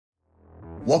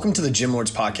Welcome to the Gym Lords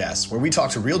Podcast, where we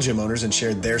talk to real gym owners and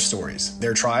share their stories,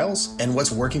 their trials, and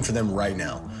what's working for them right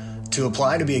now. To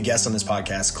apply to be a guest on this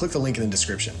podcast, click the link in the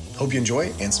description. Hope you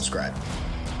enjoy and subscribe.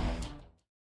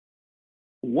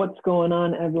 What's going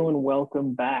on, everyone?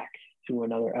 Welcome back to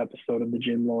another episode of the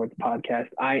Gym Lords Podcast.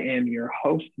 I am your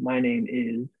host. My name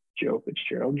is Joe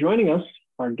Fitzgerald. Joining us,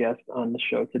 our guest on the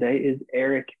show today is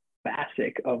Eric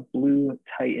Basek of Blue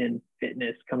Titan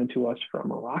Fitness, coming to us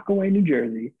from Rockaway, New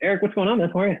Jersey. Eric, what's going on,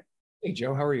 man? How are you? Hey,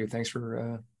 Joe. How are you? Thanks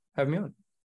for having me on.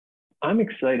 I'm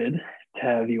excited to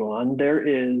have you on. There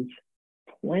is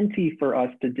plenty for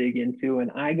us to dig into, and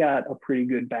I got a pretty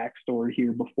good backstory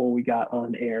here before we got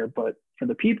on air. But for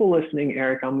the people listening,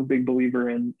 Eric, I'm a big believer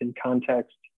in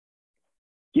context.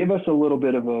 Give us a little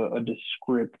bit of a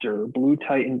descriptor. Blue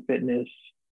Titan Fitness,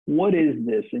 what is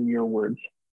this in your words?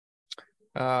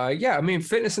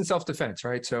 Fitness and self-defense,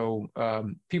 right? So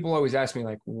people always ask me,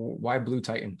 like, why Blue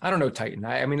Titan? I don't know Titan.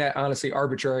 I mean, that honestly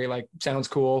arbitrary, like, sounds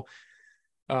cool.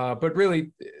 But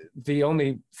really, the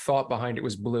only thought behind it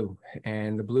was blue,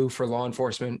 and the blue for law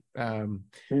enforcement.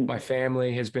 My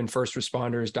family has been first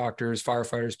responders, doctors,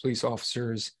 firefighters, police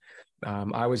officers.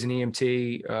 I was an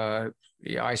EMT.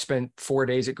 I spent 4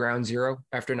 days at Ground Zero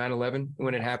after 9/11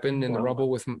 when it happened in the rubble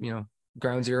with,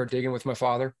 Ground Zero, digging with my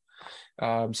father.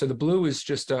 So the blue is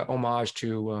just a homage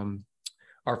to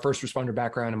our first responder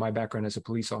background and my background as a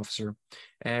police officer.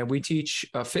 And we teach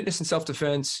fitness and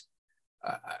self-defense.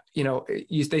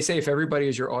 They say if everybody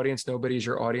is your audience, nobody is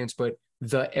your audience, but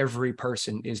every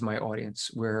person is my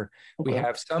audience, where we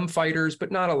have some fighters,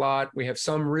 but not a lot. We have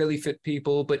some really fit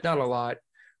people, but not a lot.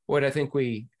 What I think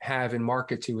we have in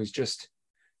market to is just,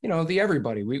 the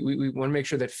everybody. We want to make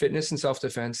sure that fitness and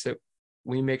self-defense, that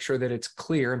we make sure that it's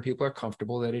clear and people are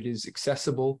comfortable, that it is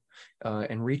accessible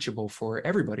and reachable for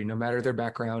everybody, no matter their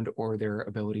background or their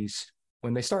abilities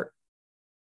when they start.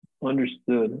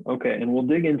 Understood. Okay. And we'll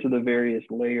dig into the various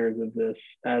layers of this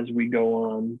as we go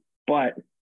on. But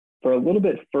for a little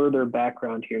bit further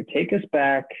background here, take us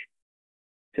back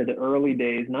to the early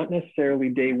days, not necessarily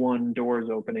day one doors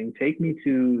opening. Take me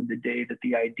to the day that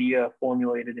the idea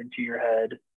formulated into your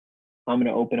head. I'm going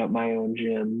to open up my own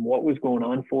gym. What was going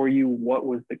on for you? What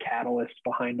was the catalyst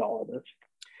behind all of this?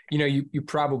 You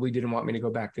probably didn't want me to go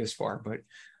back this far, but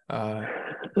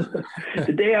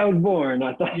the day I was born,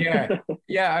 I thought.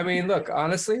 Yeah. I mean, look,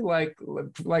 honestly, like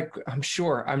I'm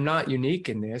sure I'm not unique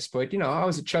in this, but I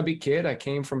was a chubby kid. I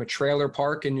came from a trailer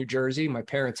park in New Jersey. My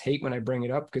parents hate when I bring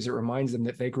it up because it reminds them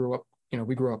that they grew up,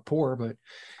 we grew up poor, but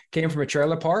came from a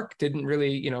trailer park. Didn't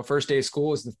really, first day of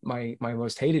school is my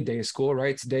most hated day of school,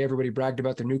 right? It's the day everybody bragged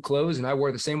about their new clothes, and I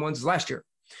wore the same ones as last year.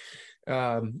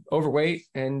 Overweight,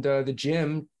 and the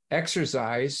gym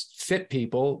exercised fit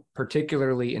people,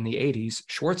 particularly in the 80s,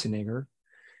 Schwarzenegger,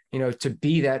 to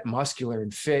be that muscular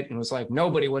and fit, and was like,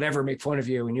 nobody would ever make fun of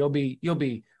you, and you'll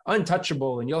be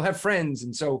untouchable, and you'll have friends.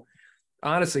 And so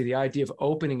honestly, the idea of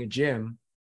opening a gym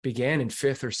began in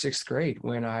 5th or 6th grade,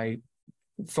 when I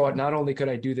thought not only could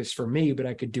I do this for me, but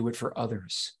I could do it for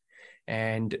others.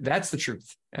 And that's the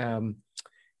truth.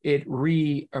 It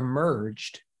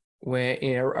re-emerged when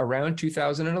around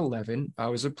 2011, I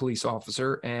was a police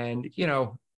officer, and,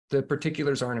 the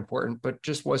particulars aren't important, but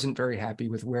just wasn't very happy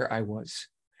with where I was.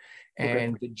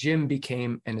 And the gym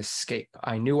became an escape.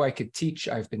 I knew I could teach.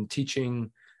 I've been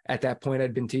teaching at that point.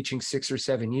 I'd been teaching 6 or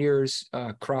 7 years,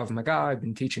 Krav Maga. I've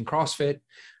been teaching CrossFit.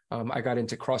 I got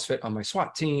into CrossFit on my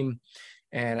SWAT team,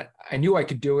 and I knew I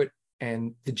could do it.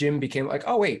 And the gym became like,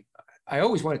 oh, wait, I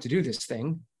always wanted to do this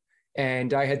thing.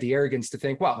 And I had the arrogance to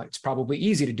think, well, it's probably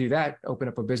easy to do that, open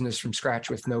up a business from scratch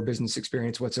with no business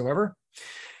experience whatsoever.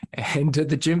 And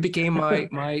the gym became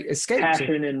my escape.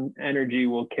 Passion and energy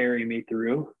will carry me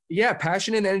through. Yeah,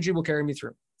 passion and energy will carry me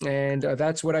through. And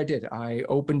that's what I did. I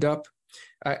opened up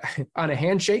on a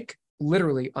handshake,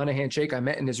 literally on a handshake. I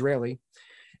met an Israeli,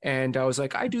 and I was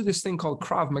like, I do this thing called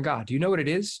Krav Maga. Do you know what it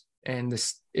is? And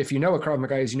if you know what Krav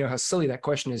Maga is, you know how silly that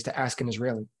question is to ask an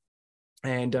Israeli.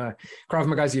 And Krav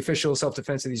Maga is the official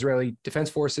self-defense of the Israeli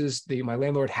Defense Forces. My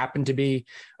landlord happened to be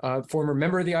a former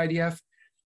member of the IDF.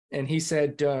 And he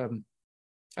said,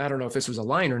 I don't know if this was a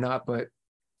line or not, but,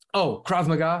 oh, Krav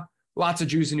Maga, lots of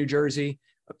Jews in New Jersey.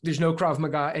 There's no Krav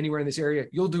Maga anywhere in this area.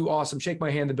 You'll do awesome. Shake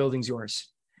my hand. The building's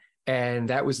yours. And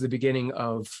that was the beginning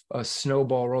of a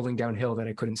snowball rolling downhill that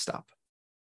I couldn't stop.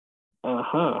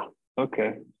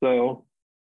 Okay. So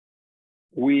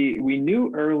we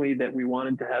knew early that we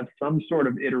wanted to have some sort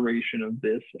of iteration of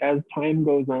this. As time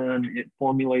goes on, it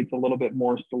formulates a little bit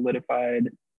more solidified,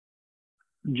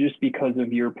 just because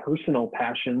of your personal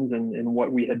passions and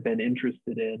what we had been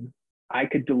interested in. I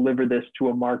could deliver this to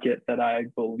a market that I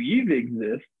believe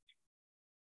exists,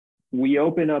 we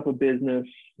open up a business.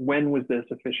 When was this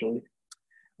officially?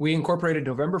 We incorporated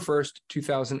November 1st,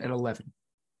 2011.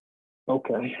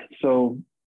 Okay. So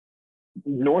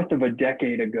north of a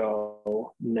decade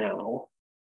ago now.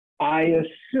 I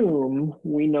assume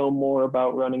we know more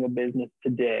about running a business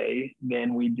today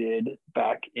than we did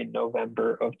back in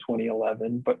November of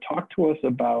 2011, but talk to us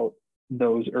about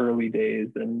those early days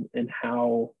and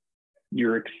how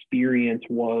your experience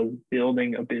was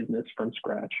building a business from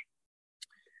scratch.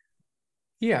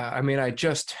 Yeah, I mean, I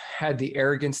just had the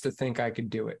arrogance to think I could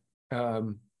do it.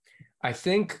 I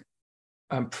think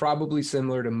I'm probably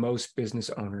similar to most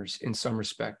business owners in some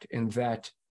respect, in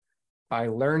that I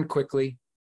learn quickly.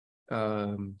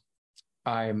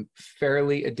 I'm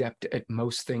fairly adept at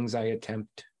most things I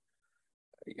attempt.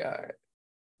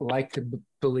 Like to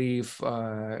believe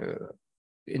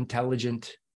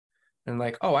intelligent, and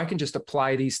like, oh, I can just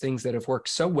apply these things that have worked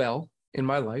so well in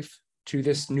my life to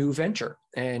this new venture.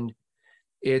 And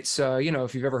it's,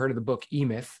 if you've ever heard of the book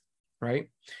E-Myth, right?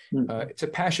 It's a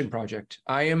passion project.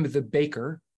 I am the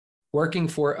baker working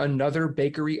for another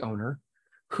bakery owner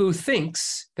who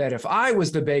thinks that if I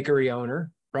was the bakery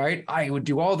owner, right, I would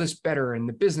do all this better and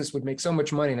the business would make so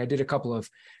much money. And I did a couple of,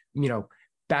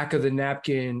 back of the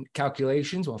napkin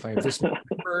calculations. Well, if I have this many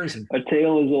members, and, a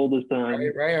tale as old as time.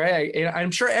 Right. And I'm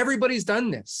sure everybody's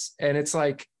done this. And it's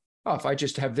like, oh, if I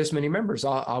just have this many members,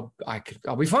 I'll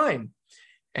be fine.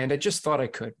 And I just thought I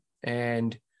could.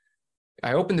 And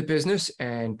I opened the business,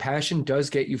 and passion does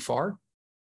get you far.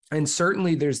 And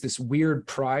certainly there's this weird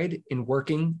pride in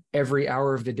working every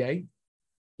hour of the day.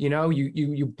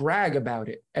 You brag about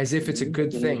it as if it's a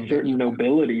good thing. Certain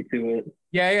nobility to it.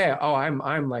 Yeah. Oh, I'm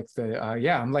like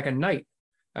I'm like a knight.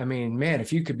 I mean, man,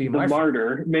 if you could be the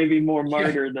martyr, friend, maybe more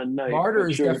martyr than knight. Martyr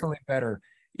is definitely better.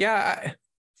 Yeah.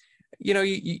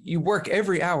 You work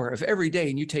every hour of every day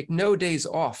and you take no days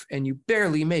off and you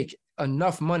barely make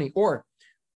enough money, or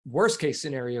worst case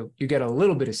scenario, you get a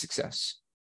little bit of success.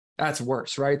 That's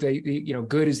worse, right?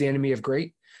 Good is the enemy of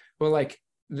great. Well, like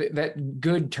that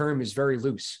good term is very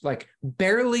loose. Like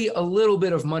barely a little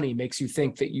bit of money makes you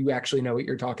think that you actually know what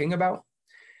you're talking about.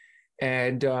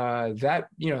 And that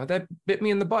bit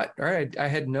me in the butt. Right. I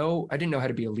didn't know how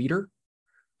to be a leader.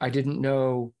 I didn't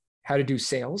know how to do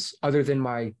sales other than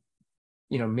my,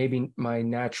 maybe my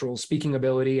natural speaking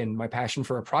ability and my passion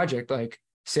for a project. Like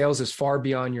sales is far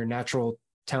beyond your natural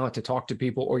talent to talk to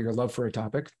people or your love for a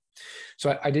topic.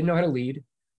 So I didn't know how to lead.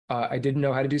 I didn't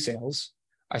know how to do sales.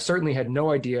 I certainly had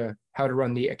no idea how to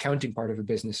run the accounting part of a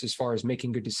business, as far as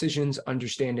making good decisions,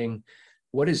 understanding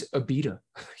what is a beta,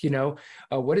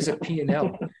 what is a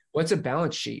P&L, what's a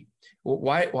balance sheet?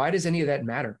 Why does any of that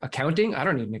matter? Accounting, I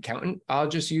don't need an accountant. I'll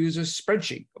just use a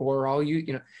spreadsheet, or I'll use,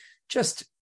 just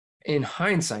in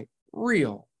hindsight,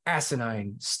 real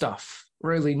asinine stuff,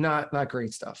 really not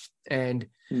great stuff. And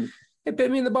it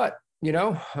bit me in the butt,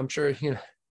 I'm sure,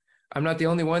 I'm not the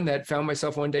only one that found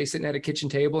myself one day sitting at a kitchen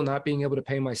table, not being able to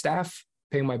pay my staff,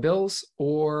 pay my bills,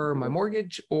 or my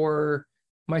mortgage, or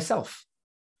myself.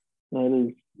 That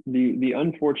is the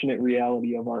unfortunate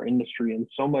reality of our industry, and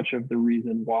so much of the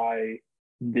reason why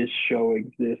this show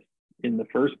exists in the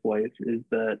first place is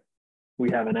that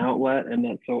we have an outlet, and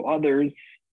that so others,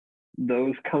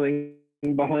 those coming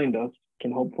behind us,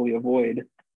 can hopefully avoid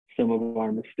some of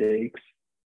our mistakes.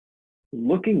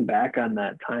 Looking back on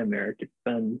that time, Eric, it's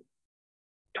been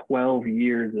 12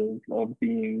 years of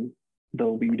being the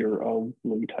leader of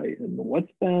Blue Titan.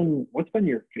 What's been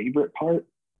your favorite part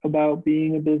about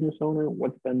being a business owner?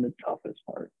 What's been the toughest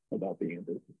part about being a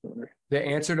business owner? The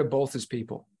answer to both is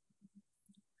people.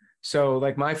 So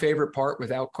like my favorite part,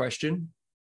 without question,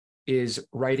 is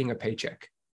writing a paycheck.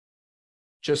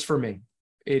 Just for me,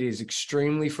 it is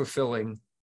extremely fulfilling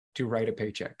to write a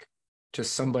paycheck to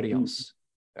somebody else.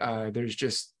 There's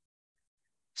just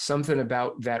something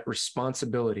about that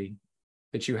responsibility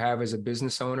that you have as a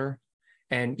business owner.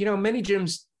 And, many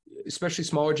gyms, especially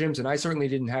smaller gyms, and I certainly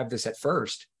didn't have this at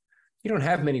first, you don't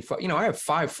have many, I have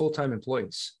 5 full-time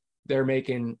employees.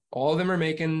 All of them are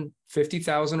making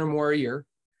 50,000 or more a year.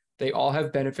 They all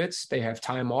have benefits. They have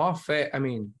time off.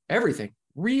 Everything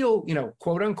real,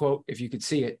 quote unquote, if you could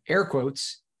see it, air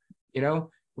quotes,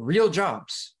 real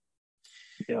jobs.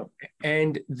 Yeah.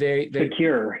 And they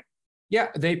secure. Yeah,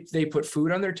 they put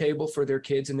food on their table for their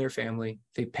kids and their family.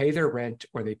 They pay their rent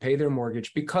or they pay their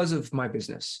mortgage because of my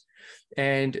business.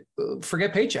 And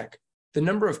forget paycheck. The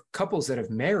number of couples that have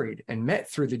married and met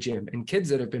through the gym, and kids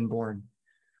that have been born,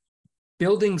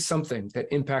 building something that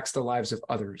impacts the lives of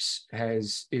others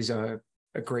is a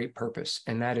great purpose.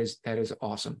 And that is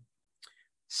awesome.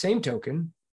 Same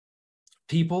token,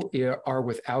 people are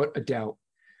without a doubt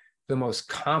the most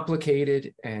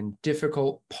complicated and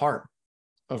difficult part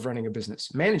of running a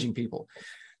business, managing people,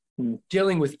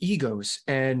 dealing with egos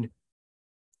and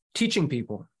teaching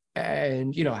people.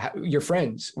 And, your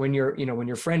friends, when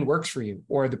your friend works for you,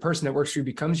 or the person that works for you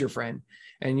becomes your friend.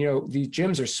 And, these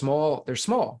gyms are small, they're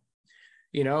small.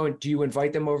 Do you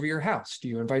invite them over your house? Do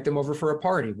you invite them over for a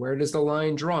party? Where does the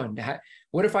line drawn?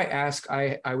 What if I ask,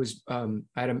 I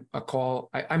had a call,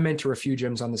 I mentor a few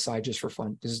gyms on the side just for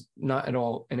fun. This is not at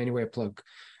all in any way a plug.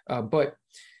 But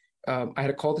I had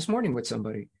a call this morning with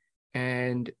somebody,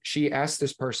 and she asked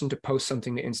this person to post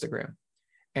something to Instagram.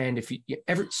 And if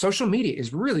social media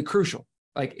is really crucial,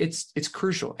 like it's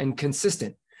crucial and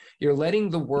consistent. You're letting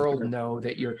the world know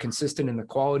that you're consistent in the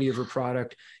quality of your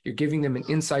product. You're giving them an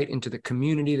insight into the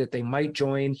community that they might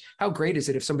join. How great is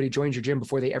it if somebody joins your gym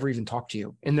before they ever even talk to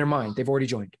you? In their mind, they've already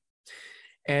joined.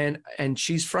 And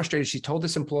she's frustrated. She told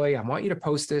this employee, I want you to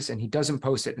post this, and he doesn't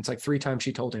post it. It's like 3 times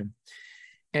she told him.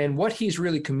 And what he's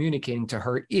really communicating to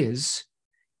her is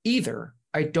either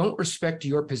I don't respect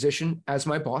your position as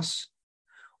my boss,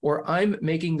 or I'm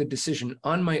making the decision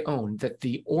on my own that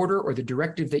the order or the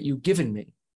directive that you've given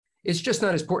me is just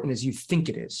not as important as you think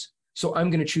it is. So I'm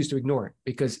going to choose to ignore it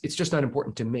because it's just not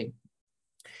important to me.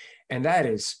 And that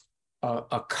is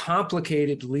a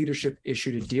complicated leadership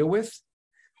issue to deal with,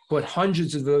 but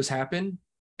hundreds of those happen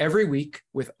every week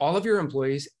with all of your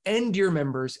employees and your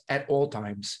members at all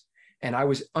times. And I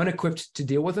was unequipped to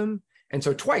deal with them. And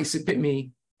so twice it bit me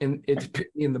in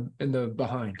the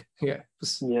behind. Yeah.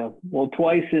 Yeah. Well,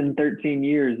 twice in 13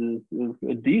 years is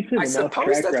a decent enough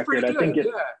track record.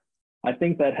 I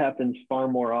think that happens far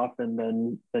more often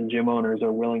than gym owners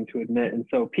are willing to admit. And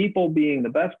so people being the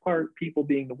best part, people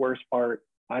being the worst part,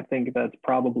 I think that's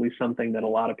probably something that a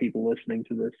lot of people listening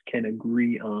to this can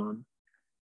agree on.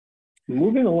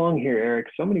 Moving along here, Eric,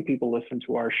 so many people listen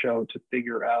to our show to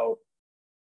figure out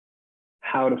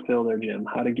how to fill their gym,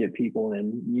 how to get people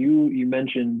in. You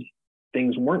mentioned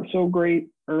things weren't so great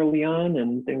early on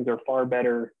and things are far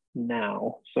better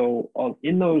now. So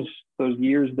in those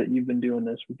years that you've been doing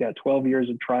this, we've got 12 years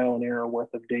of trial and error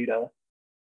worth of data.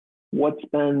 What's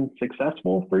been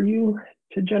successful for you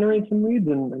to generate some leads,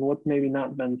 and what's maybe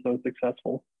not been so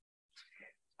successful?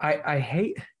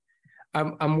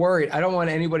 I'm worried. I don't want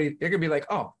anybody, they're gonna be like,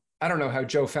 oh, I don't know how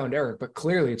Joe found Eric, but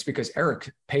clearly it's because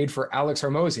Eric paid for Alex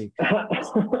Hormozi.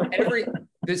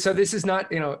 So this is not,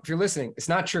 if you're listening, it's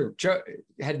not true. Joe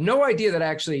had no idea that I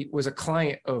actually was a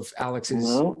client of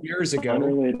Alex's years ago.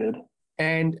 Unrelated.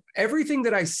 And everything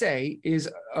that I say is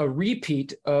a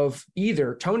repeat of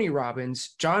either Tony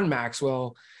Robbins, John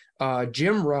Maxwell,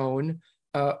 Jim Rohn,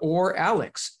 or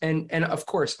Alex. And of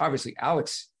course, obviously,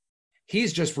 Alex,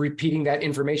 he's just repeating that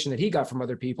information that he got from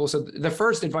other people. So the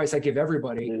first advice I give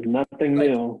everybody, there's nothing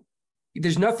new.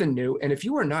 There's nothing new. And if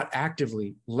you are not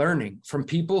actively learning from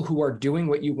people who are doing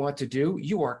what you want to do,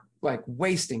 you are like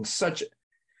wasting such,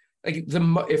 like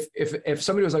if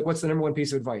somebody was like, what's the number one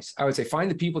piece of advice? I would say,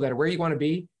 find the people that are where you want to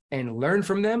be and learn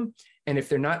from them. And if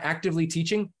they're not actively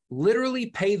teaching, literally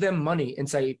pay them money and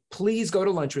say, please go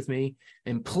to lunch with me.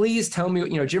 And please tell me,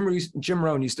 Jim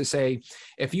Rohn used to say,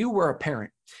 if you were a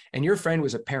parent and your friend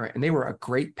was a parent and they were a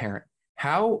great parent,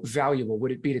 how valuable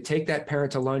would it be to take that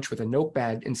parent to lunch with a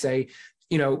notepad and say,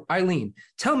 Eileen,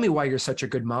 tell me why you're such a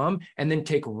good mom, and then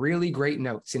take really great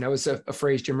notes. It's a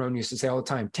phrase Jim Rohn used to say all the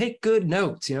time, take good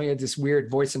notes. He had this weird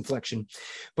voice inflection,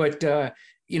 but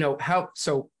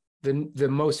so the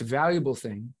most valuable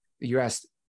thing that you asked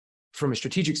from a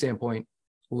strategic standpoint,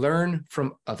 learn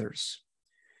from others.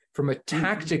 From a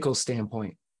tactical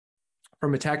standpoint,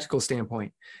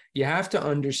 you have to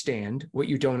understand what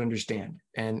you don't understand.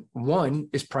 And one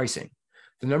is pricing.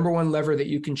 The number one lever that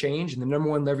you can change and the number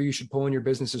one lever you should pull in your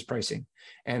business is pricing.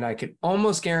 And I can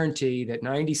almost guarantee that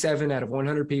 97 out of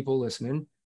 100 people listening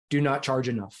do not charge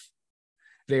enough.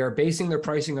 They are basing their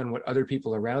pricing on what other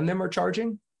people around them are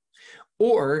charging,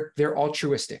 or they're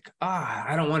altruistic.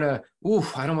 I don't want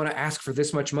to ask for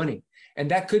this much money. And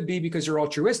that could be because you're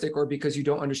altruistic or because you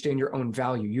don't understand your own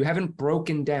value. You haven't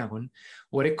broken down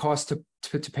what it costs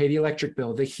to pay the electric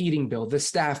bill, the heating bill, the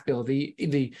staff bill, the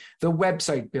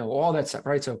website bill, all that stuff,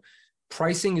 right? So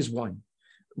pricing is one.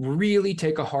 Really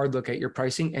take a hard look at your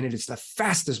pricing, and it is the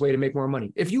fastest way to make more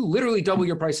money. If you literally double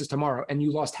your prices tomorrow and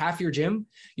you lost half your gym,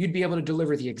 you'd be able to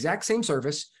deliver the exact same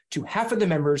service to half of the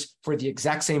members for the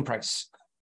exact same price,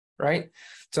 right?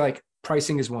 So like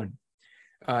pricing is one.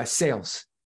 Sales.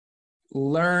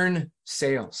 Learn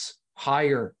sales.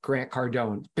 Hire Grant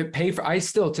Cardone. I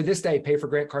still to this day pay for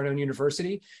Grant Cardone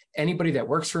University. Anybody that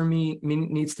works for me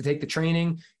needs to take the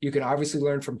training. You can obviously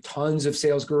learn from tons of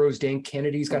sales gurus. Dan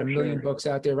Kennedy's got a million books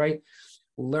out there, right?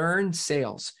 Learn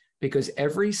sales. because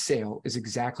every sale is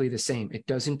exactly the same. It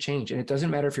doesn't change. And it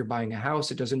doesn't matter if you're buying a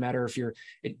house. It doesn't matter if you're,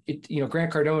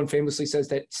 Grant Cardone famously says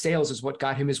that sales is what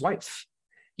got him his wife,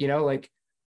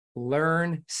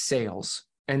 learn sales.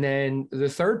 And then the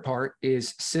third part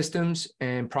is systems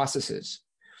and processes.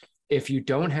 If you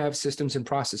don't have systems and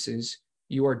processes,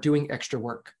 you are doing extra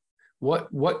work.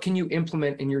 What can you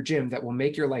implement in your gym that will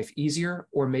make your life easier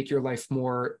or make your life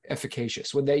more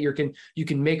efficacious? With that, you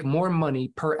can make more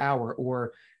money per hour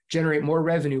or generate more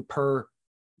revenue per,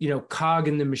 cog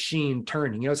in the machine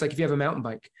turning. It's like if you have a mountain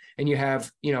bike and you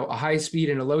have, a high speed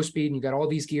and a low speed and you got all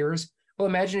these gears. Well,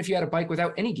 imagine if you had a bike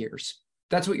without any gears.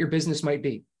 That's what your business might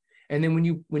be. And then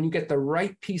when you get the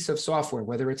right piece of software,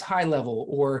 whether it's high level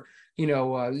or,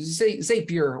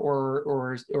 Zapier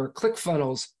or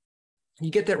ClickFunnels, you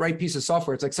get that right piece of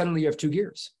software. It's like suddenly you have 2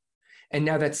 gears. And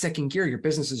now that second gear, your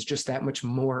business is just that much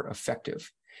more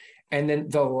effective. And then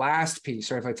the last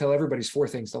piece, or if I tell everybody's 4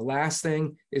 things, the last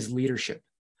thing is leadership.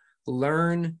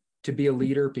 Learn to be a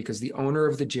leader because the owner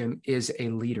of the gym is a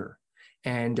leader.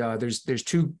 And there's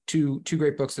two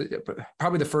great books.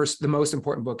 Probably the most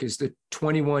important book is the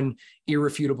 21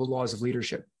 Irrefutable Laws of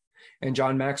Leadership. And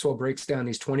John Maxwell breaks down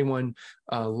these 21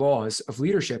 laws of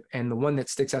leadership. And the one that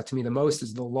sticks out to me the most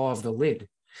is the law of the lid.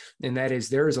 And that is,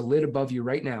 there is a lid above you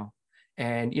right now.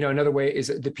 And, another way is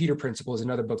the Peter Principle is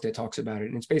another book that talks about it.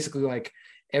 And it's basically like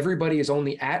everybody is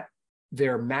only at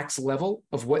their max level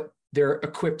of what they're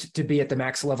equipped to be at the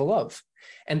max level of.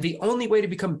 And the only way to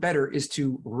become better is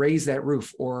to raise that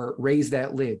roof or raise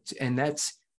that lid. And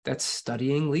that's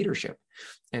studying leadership.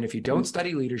 And if you don't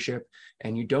study leadership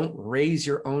and you don't raise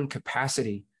your own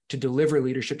capacity to deliver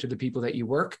leadership to the people that you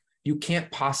work, you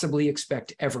can't possibly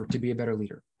expect ever to be a better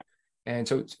leader. And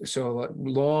so a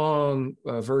long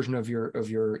version of your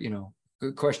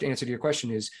answer to your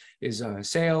question is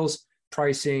sales,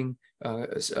 pricing,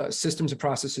 systems and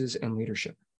processes, and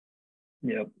leadership.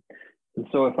 Yep. And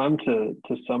so if I'm to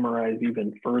summarize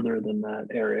even further than that,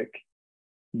 Eric,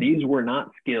 these were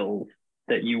not skills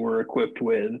that you were equipped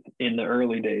with in the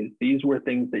early days. These were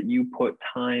things that you put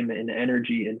time and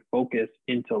energy and focus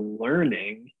into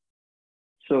learning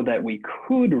so that we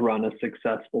could run a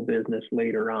successful business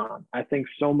later on. I think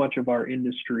so much of our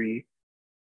industry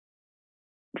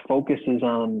focuses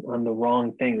on the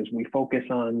wrong things. We focus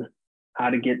on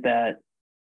how to get that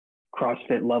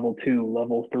CrossFit level 2,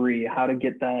 level 3, how to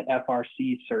get that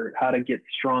FRC cert, how to get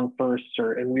Strong First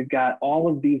cert. And we've got all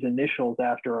of these initials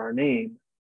after our name,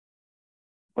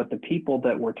 but the people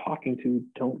that we're talking to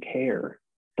don't care.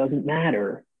 Doesn't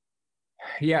matter.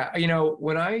 Yeah.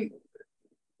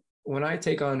 When I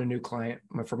take on a new client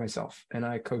for myself and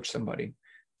I coach somebody,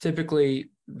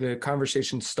 typically the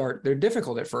conversations they're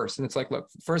difficult at first. And it's like, look,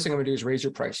 first thing I'm gonna do is raise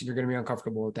your price. You're gonna be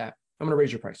uncomfortable with that. I'm gonna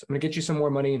raise your price. I'm gonna get you some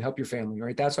more money and help your family,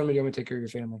 right? That's what I'm gonna do. I'm gonna take care of your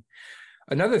family.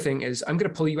 Another thing is I'm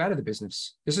gonna pull you out of the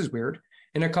business. This is weird.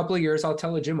 In a couple of years, I'll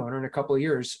tell a gym owner in a couple of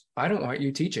years, I don't want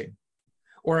you teaching,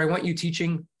 or I want you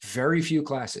teaching very few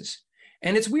classes.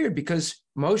 And it's weird because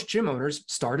most gym owners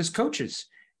start as coaches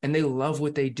and they love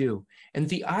what they do. And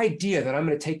the idea that I'm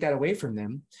going to take that away from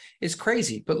them is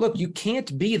crazy. But look, you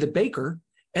can't be the baker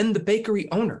and the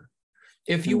bakery owner.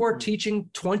 If you are teaching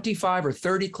 25 or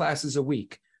 30 classes a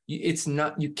week,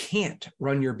 you can't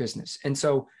run your business. And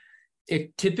so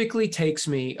it typically takes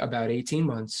me about 18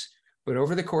 months, but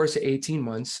over the course of 18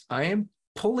 months, I am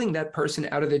pulling that person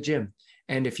out of the gym.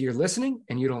 And if you're listening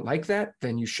and you don't like that,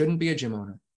 then you shouldn't be a gym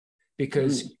owner.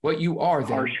 Because what you are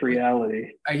then, harsh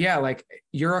reality. Like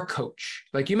you're a coach.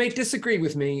 Like you may disagree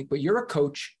with me, but you're a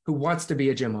coach who wants to be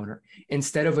a gym owner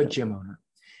instead of a gym owner.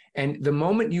 And the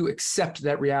moment you accept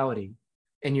that reality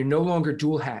and you're no longer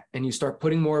dual hat and you start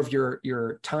putting more of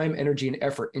your time, energy, and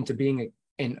effort into being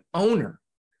an owner,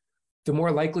 the more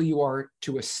likely you are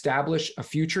to establish a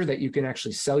future that you can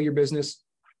actually sell your business.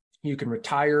 You can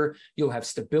retire, you'll have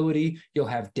stability, you'll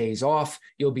have days off,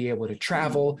 you'll be able to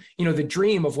travel. The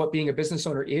dream of what being a business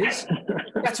owner is,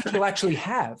 that's what you'll actually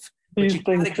have. These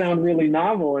things sound really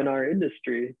novel in our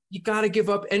industry. You got to give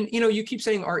up. And, you keep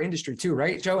saying our industry too,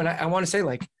 right, Joe? And I want to say,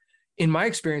 like, in my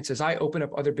experience, as I open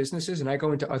up other businesses and I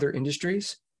go into other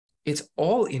industries, it's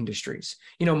all industries.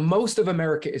 Most of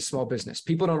America is small business.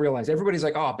 People don't realize. Everybody's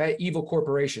like, oh, bad, evil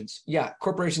corporations. Yeah,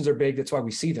 corporations are big. That's why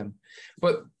we see them.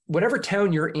 But whatever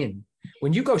town you're in,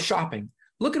 when you go shopping,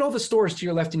 look at all the stores to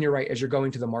your left and your right as you're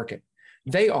going to the market.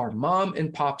 They are mom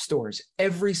and pop stores,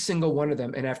 every single one of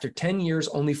them. And after 10 years,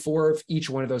 only 4 of each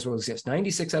one of those will exist.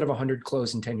 96 out of 100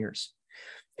 close in 10 years.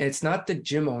 And it's not the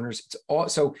gym owners. It's all.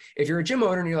 So if you're a gym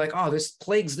owner and you're like, oh, this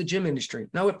plagues the gym industry.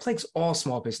 No, it plagues all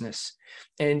small business.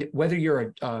 And whether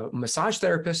you're a massage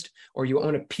therapist or you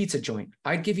own a pizza joint,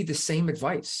 I'd give you the same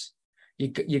advice.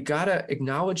 You got to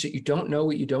acknowledge that you don't know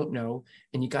what you don't know,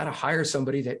 and you got to hire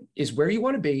somebody that is where you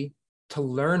want to be to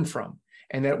learn from.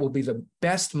 And that will be the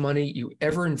best money you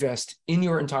ever invest in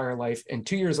your entire life. And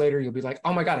 2 years later, you'll be like,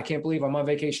 oh my God, I can't believe I'm on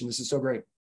vacation. This is so great.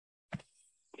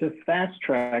 To fast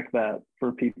track that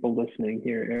for people listening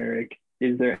here, Eric,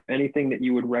 is there anything that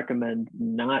you would recommend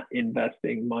not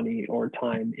investing money or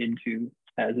time into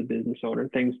as a business owner,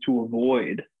 things to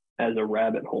avoid as a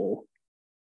rabbit hole?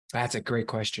 That's a great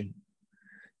question.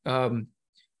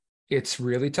 It's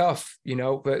really tough,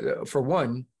 but for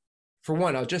one,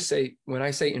 I'll just say, when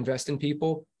I say invest in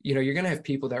people, you're going to have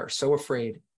people that are so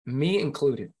afraid, me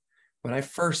included. When I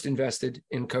first invested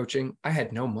in coaching, I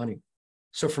had no money.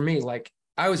 So for me,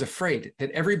 I was afraid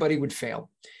that everybody would fail.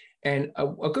 And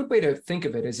a good way to think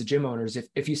of it as a gym owner is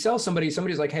if you sell somebody's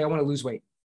like, hey, I want to lose weight.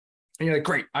 And you're like,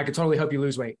 great, I could totally help you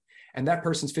lose weight. And that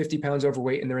person's 50 pounds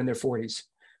overweight and they're in their 40s.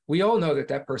 We all know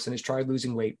that person has tried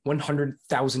losing weight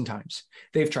 100,000 times.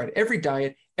 They've tried every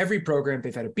diet, every program.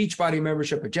 They've had a Beachbody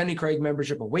membership, a Jenny Craig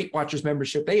membership, a Weight Watchers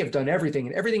membership. They have done everything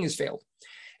and everything has failed.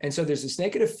 And so there's this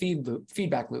negative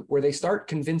feedback loop where they start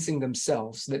convincing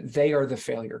themselves that they are the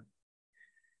failure.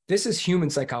 This is human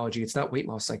psychology. It's not weight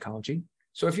loss psychology.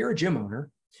 So if you're a gym owner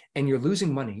and you're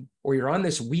losing money or you're on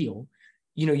this wheel,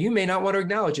 you may not want to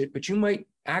acknowledge it, but you might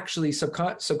actually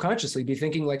subconsciously be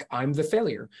thinking like, I'm the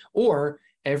failure, or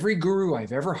every guru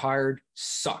I've ever hired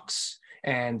sucks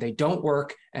and they don't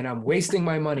work and I'm wasting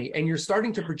my money. And you're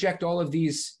starting to project all of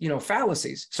these,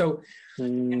 fallacies. So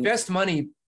invest money.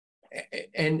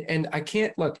 And I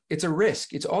can't look, it's a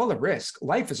risk. It's all a risk.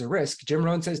 Life is a risk. Jim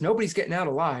Rohn says nobody's getting out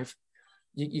alive.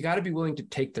 You got to be willing to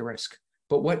take the risk.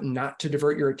 But what not to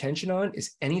divert your attention on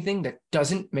is anything that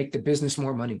doesn't make the business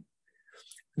more money.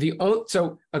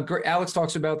 Alex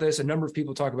talks about this. A number of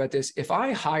people talk about this. If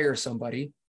I hire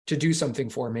somebody to do something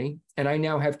for me, and I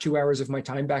now have 2 hours of my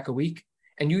time back a week,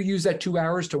 and you use that 2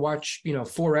 hours to watch,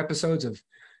 4 episodes of,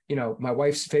 my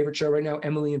wife's favorite show right now,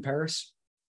 Emily in Paris,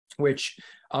 which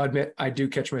I'll admit I do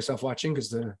catch myself watching because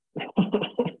the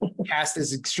cast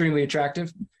is extremely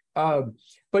attractive.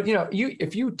 But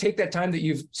if you take that time that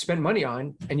you've spent money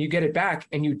on and you get it back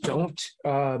and you don't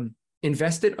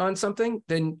invest it on something,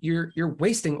 then you're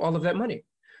wasting all of that money.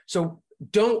 So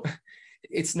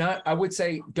I would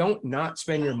say don't not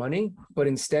spend your money, but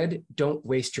instead don't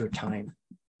waste your time.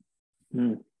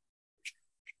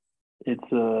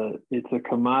 It's a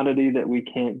commodity that we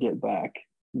can't get back.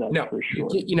 That's for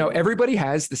sure. Everybody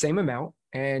has the same amount,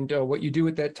 and what you do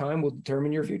at that time will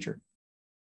determine your future.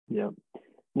 Yeah.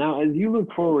 Now, as you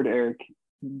look forward, Eric,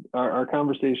 our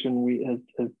conversation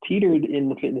has teetered in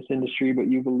the fitness industry, but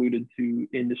you've alluded to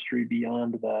industry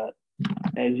beyond that.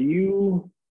 As you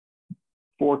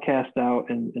forecast out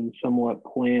and somewhat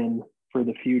plan for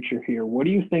the future here, what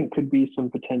do you think could be some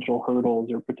potential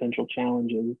hurdles or potential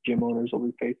challenges gym owners will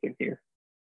be facing here?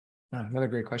 Another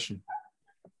great question.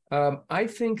 I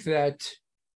think that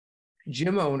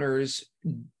gym owners,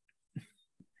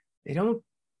 they don't,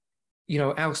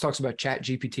 Alex talks about Chat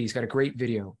GPT. He's got a great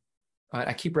video.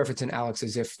 I keep referencing Alex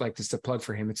as if this is a plug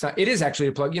for him. It's not, it is actually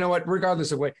a plug. You know what,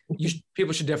 regardless of what,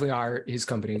 people should definitely hire his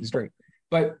company. It's great.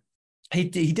 But he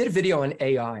did a video on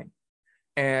AI,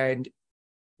 and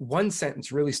one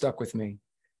sentence really stuck with me.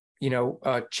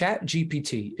 Chat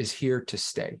GPT is here to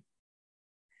stay,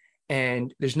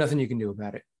 and there's nothing you can do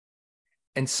about it.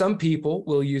 And some people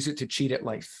will use it to cheat at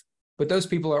life, but those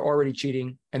people are already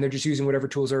cheating and they're just using whatever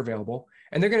tools are available.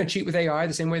 And they're going to cheat with AI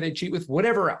the same way they cheat with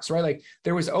whatever else, right?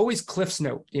 There was always Cliff's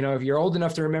Note. If you're old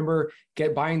enough to remember,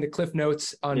 buying the Cliff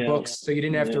Notes on books so you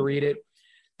didn't have to read it.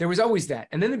 There was always that.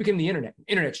 And then there became the internet.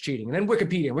 Internet's cheating. And then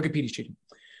Wikipedia's cheating.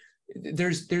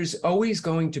 There's always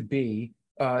going to be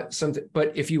something,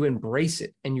 but if you embrace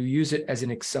it and you use it as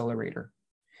an accelerator.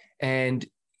 And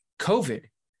COVID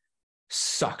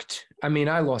sucked. I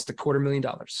lost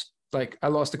 $250,000. I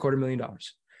lost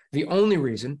 $250,000. The only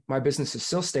reason my business is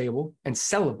still stable and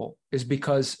sellable is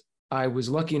because I was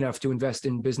lucky enough to invest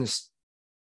in business,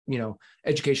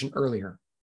 education earlier.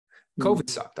 COVID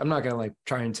sucked. I'm not going to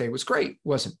try and say it was great. It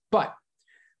wasn't. But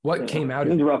what came out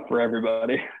of it was rough for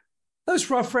everybody. It was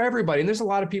rough for everybody. And there's a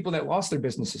lot of people that lost their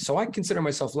businesses. So I consider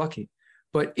myself lucky.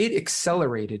 But it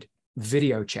accelerated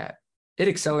video chat. It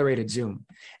accelerated Zoom.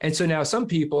 And so now some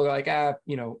people are like,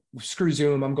 screw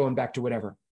Zoom. I'm going back to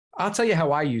whatever. I'll tell you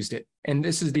how I used it. And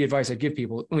this is the advice I give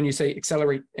people when you say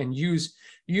accelerate and use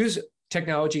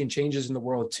technology and changes in the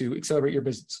world to accelerate your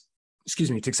business.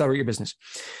 To accelerate your business.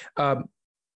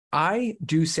 I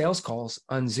do sales calls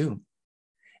on Zoom.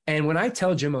 And when I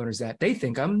tell gym owners that, they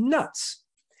think I'm nuts.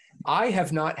 I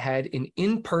have not had an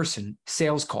in-person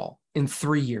sales call in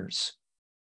 3 years.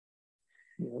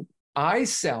 I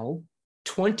sell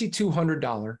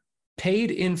 $2,200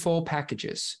 paid in full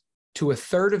packages to a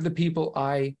third of the people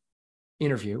I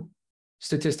interview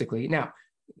statistically. Now,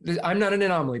 I'm not an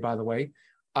anomaly, by the way.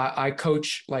 I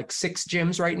coach like 6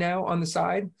 gyms right now on the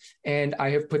side, and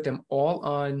I have put them all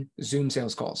on Zoom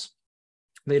sales calls.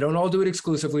 They don't all do it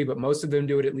exclusively, but most of them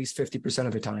do it at least 50%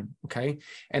 of the time. Okay.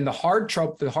 And the hard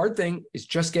thing is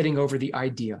just getting over the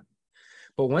idea.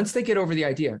 But once they get over the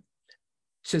idea,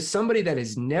 to somebody that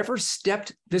has never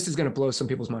stepped, this is going to blow some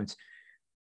people's minds.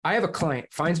 I have a client,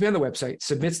 finds me on the website,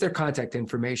 submits their contact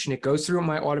information. It goes through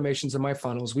my automations and my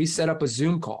funnels. We set up a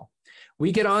Zoom call.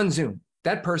 We get on Zoom.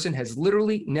 That person has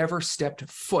literally never stepped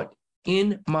foot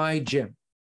in my gym.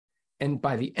 And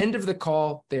by the end of the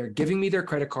call, they are giving me their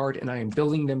credit card and I am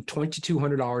billing them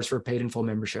 $2,200 for a paid in full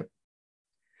membership.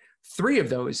 3 of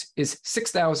those is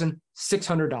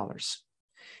 $6,600.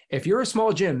 If you're a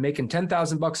small gym making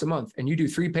 $10,000 a month and you do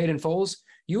 3 paid in fulls,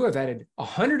 you have added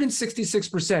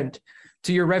 166%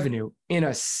 to your revenue in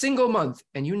a single month,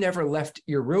 and you never left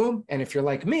your room. And if you're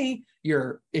like me,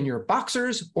 you're in your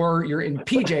boxers or you're in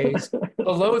PJs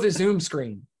below the Zoom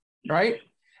screen, right?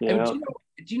 Yeah. And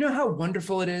do you know how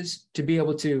wonderful it is to be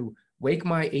able to wake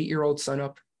my 8-year-old son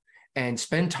up and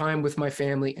spend time with my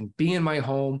family and be in my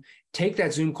home, take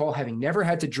that Zoom call, having never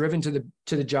had to driven to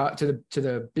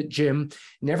the gym,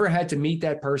 never had to meet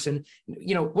that person.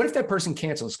 You know, what if that person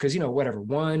cancels? Because, whatever,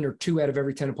 1 or 2 out of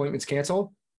every 10 appointments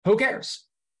cancel. Who cares?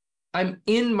 I'm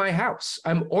in my house.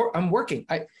 I'm working.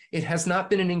 It has not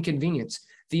been an inconvenience.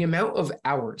 The amount of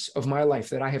hours of my life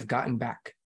that I have gotten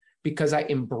back because I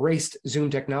embraced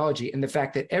Zoom technology, and the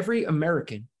fact that every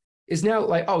American is now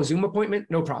like, oh, Zoom appointment,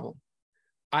 no problem.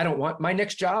 I don't want my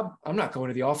next job. I'm not going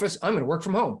to the office. I'm going to work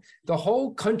from home. The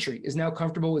whole country is now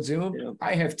comfortable with Zoom. Yeah.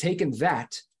 I have taken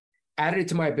that, added it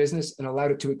to my business, and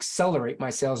allowed it to accelerate my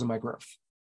sales and my growth.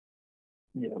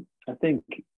 Yeah, I think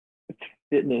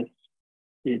fitness,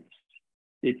 it's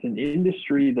an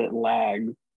industry that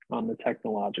lags on the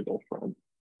technological front.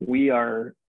 We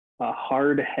are a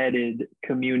hard-headed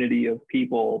community of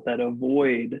people that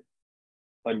avoid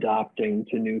adopting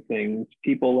to new things.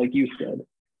 People, like you said,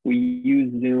 we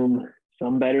use Zoom,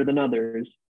 some better than others.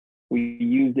 We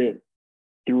used it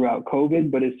throughout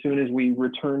COVID, but as soon as we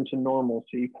return to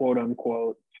normalcy, quote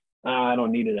unquote, I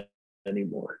don't need it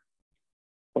anymore.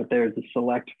 But there's a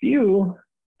select few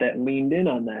that leaned in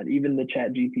on that. Even the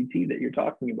Chat GPT that you're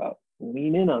talking about,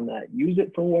 lean in on that. Use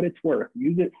it for what it's worth.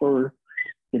 Use it for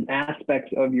an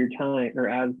aspect of your time or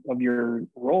as of your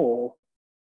role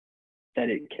that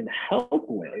it can help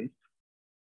with.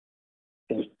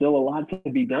 There's still a lot to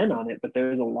be done on it, but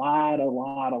there's a lot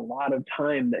of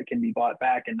time that can be bought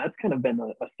back. And that's kind of been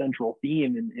a central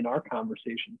theme in our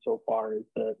conversation so far, is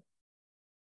that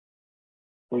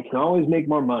we can always make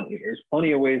more money. There's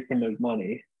plenty of ways to make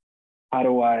money. How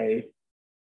do I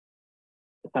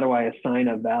assign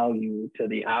a value to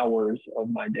the hours of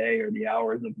my day or the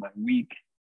hours of my week?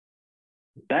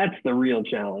 That's the real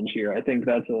challenge here. I think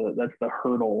that's the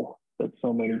hurdle that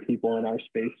so many people in our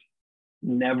space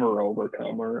never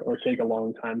overcome or take a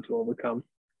long time to overcome.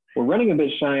 We're running a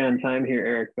bit shy on time here,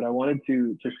 Eric, but I wanted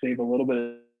to save a little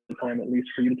bit of time, at least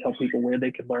for you to tell people where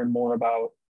they could learn more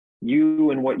about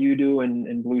you and what you do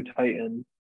in Blue Titan.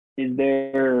 Is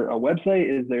there a website?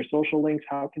 Is there social links?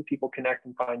 How can people connect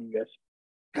and find you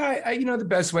guys? The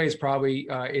best way is probably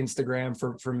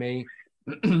Instagram for me.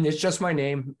 It's just my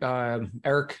name,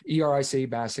 Eric, E-R-I-C,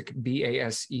 Basek,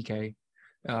 B-A-S-E-K.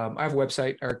 I have a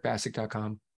website,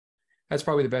 ericbasek.com. That's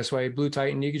probably the best way. Blue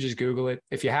Titan, you can just Google it.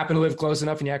 If you happen to live close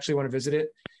enough and you actually want to visit it,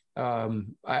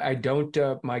 I don't,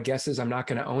 my guess is I'm not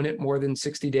going to own it more than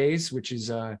 60 days, which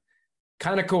is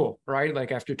kind of cool, right?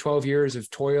 Like after 12 years of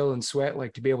toil and sweat,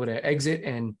 like to be able to exit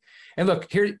and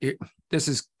look here, this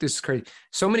is crazy.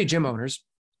 So many gym owners,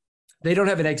 they don't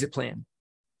have an exit plan.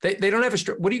 They don't have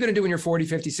what are you going to do when you're 40,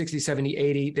 50, 60, 70,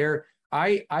 80?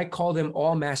 I call them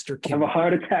all Master Kim. Have a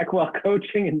heart attack while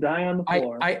coaching and die on the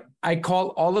floor. I call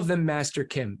all of them Master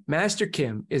Kim. Master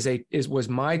Kim was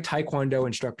my Taekwondo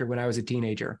instructor when I was a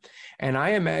teenager. And I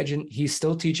imagine he's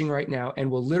still teaching right now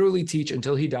and will literally teach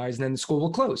until he dies, and then the school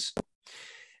will close.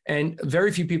 And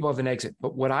very few people have an exit.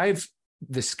 But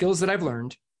the skills that I've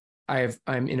learned,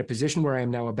 I'm in a position where I am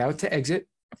now about to exit.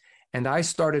 And I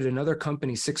started another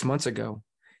company 6 months ago,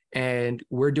 and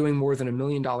we're doing more than $1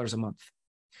 million a month.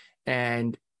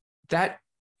 And that,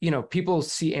 people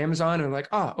see Amazon and are like,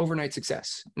 overnight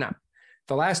success. No,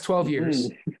 the last 12 years,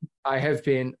 I have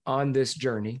been on this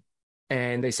journey,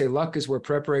 and they say luck is where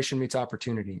preparation meets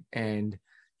opportunity. And,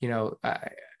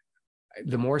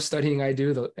 the more studying I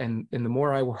do, and the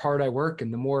more hard I work,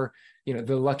 and the more,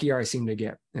 the luckier I seem to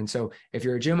get. And so if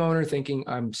you're a gym owner thinking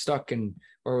I'm stuck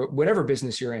or whatever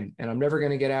business you're in, and I'm never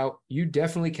going to get out, you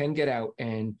definitely can get out,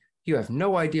 and you have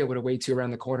no idea what awaits you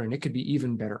around the corner, and it could be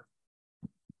even better.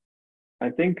 I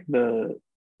think the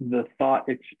thought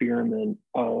experiment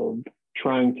of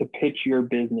trying to pitch your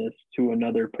business to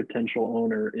another potential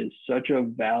owner is such a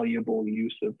valuable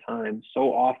use of time.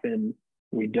 So often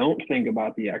we don't think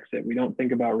about the exit. We don't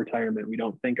think about retirement. We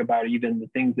don't think about even the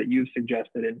things that you've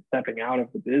suggested in stepping out of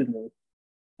the business.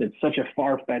 It's such a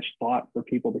far-fetched thought for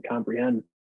people to comprehend.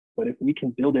 But if we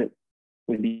can build it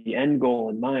with the end goal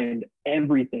in mind,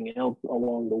 everything else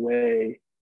along the way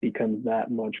becomes that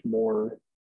much more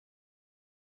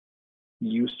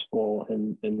useful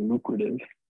and lucrative,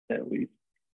 at least.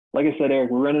 Like I said, Eric,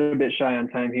 we're running a bit shy on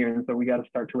time here, and so we got to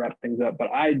start to wrap things up.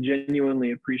 But I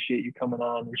genuinely appreciate you coming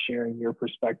on and sharing your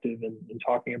perspective and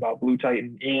talking about Blue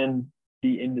Titan and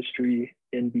the industry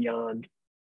and beyond.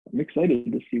 I'm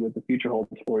excited to see what the future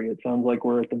holds for you. It sounds like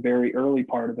we're at the very early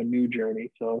part of a new journey.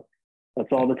 So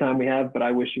that's all the time we have, but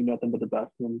I wish you nothing but the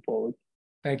best moving forward.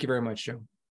 Thank you very much, Joe.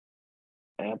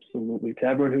 Absolutely. To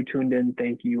everyone who tuned in,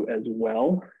 thank you as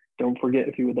well. Don't forget,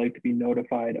 if you would like to be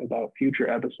notified about future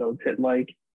episodes, hit like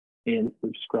and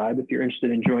subscribe. If you're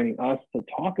interested in joining us to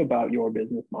talk about your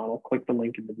business model, click the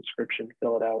link in the description,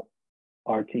 fill it out.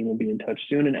 Our team will be in touch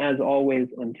soon. And as always,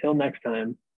 until next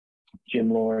time,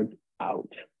 Gym Lords out.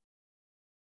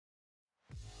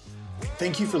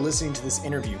 Thank you for listening to this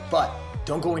interview, but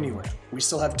don't go anywhere. We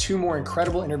still have 2 more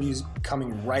incredible interviews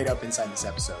coming right up inside this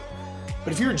episode.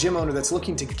 But if you're a gym owner that's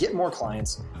looking to get more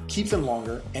clients, keep them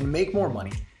longer, and make more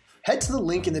money, head to the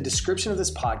link in the description of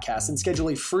this podcast and schedule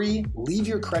a free leave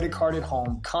your credit card at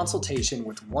home consultation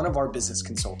with one of our business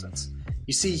consultants.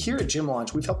 You see, here at Gym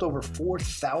Launch, we've helped over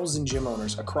 4,000 gym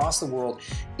owners across the world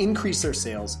increase their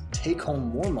sales, take home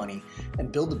more money,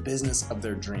 and build the business of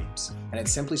their dreams. And it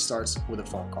simply starts with a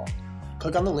phone call.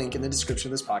 Click on the link in the description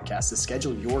of this podcast to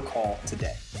schedule your call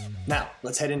today. Now,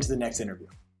 let's head into the next interview.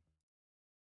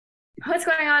 What's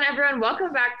going on, everyone?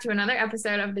 Welcome back to another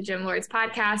episode of the Gym Lords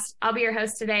podcast. I'll be your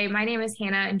host today. My name is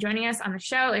Hannah, and joining us on the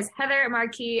show is Heather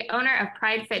Markey, owner of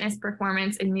Pride Fitness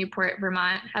Performance in Newport,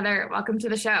 Vermont. Heather, welcome to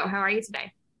the show. How are you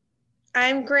today?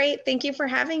 I'm great. Thank you for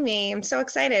having me. I'm so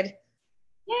excited.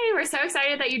 Yay, we're so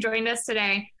excited that you joined us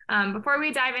today. Before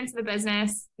we dive into the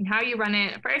business and how you run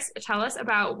it, first, tell us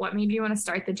about what made you want to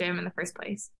start the gym in the first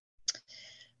place.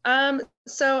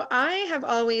 So I have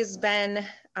always been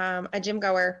a gym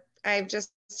goer.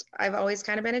 I've always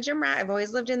kind of been a gym rat. I've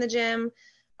always lived in the gym.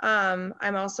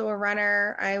 I'm also a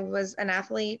runner. I was an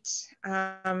athlete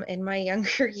in my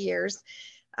younger years.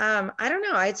 I don't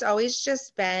know. It's always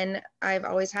just been, I've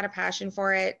always had a passion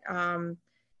for it. And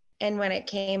when it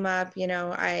came up,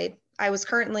 I was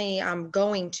currently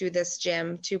going to this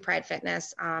gym, to Pride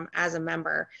Fitness, as a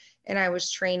member. And I was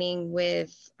training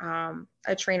with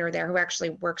a trainer there who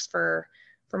actually works for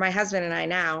my husband and I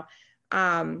now.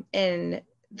 And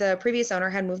the previous owner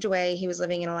had moved away. He was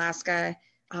living in Alaska,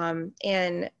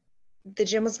 and the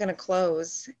gym was going to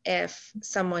close if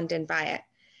someone didn't buy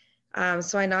it.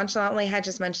 So I nonchalantly had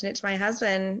just mentioned it to my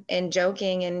husband and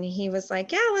joking, and he was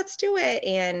like, yeah, let's do it.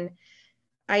 And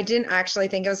I didn't actually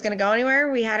think it was going to go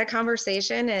anywhere. We had a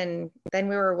conversation, and then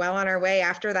we were well on our way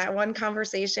after that one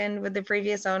conversation with the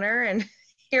previous owner, and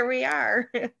here we are.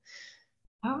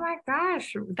 Oh my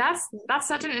gosh, that's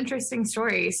such an interesting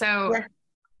story. So yeah.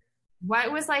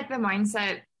 What was like the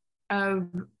mindset of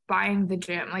buying the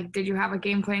gym? Like, did you have a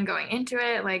game plan going into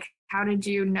it? Like, how did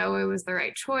you know it was the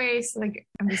right choice? Like,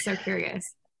 I'm just so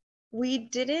curious. We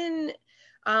didn't,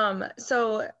 my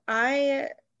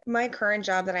current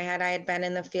job that I had been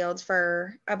in the field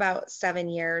for about 7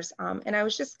 years. And I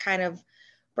was just kind of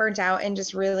burnt out and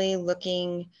just really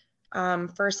looking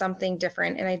for something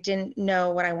different. And I didn't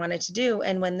know what I wanted to do.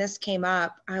 And when this came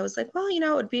up, I was like, well,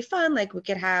 it would be fun. Like, we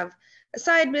could have a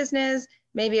side business,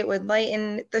 maybe it would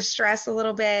lighten the stress a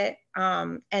little bit.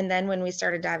 And then when we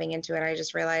started diving into it, I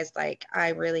just realized like I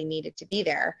really needed to be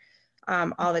there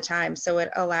all the time. So it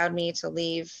allowed me to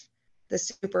leave the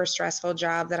super stressful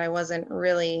job that I wasn't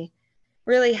really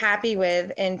happy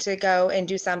with, and to go and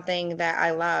do something that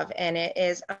I love. And it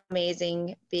is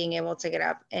amazing being able to get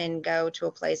up and go to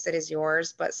a place that is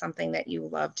yours, but something that you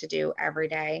love to do every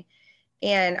day.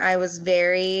 And I was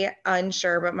very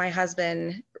unsure, but my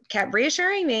husband kept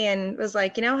reassuring me and was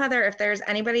like, Heather, if there's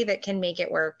anybody that can make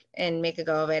it work and make a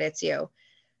go of it, it's you.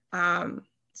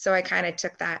 So I kind of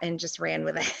took that and just ran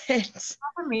with it. It's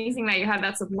amazing that you had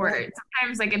that support. Yeah.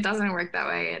 Sometimes like it doesn't work that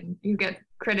way, and you get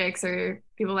critics or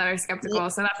people that are skeptical. Yeah.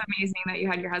 So that's amazing that you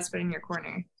had your husband in your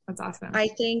corner. That's awesome. I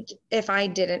think if I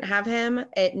didn't have him,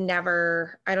 I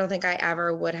don't think I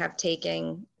ever would have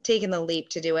taken the leap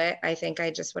to do it. I think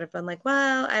I just would have been like,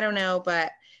 well, I don't know,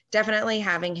 but definitely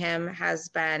having him has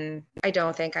been, I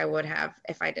don't think I would have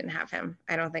if I didn't have him.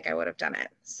 I don't think I would have done it.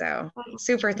 So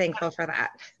super thankful for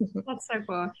that. That's so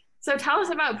cool. So tell us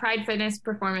about Pride Fitness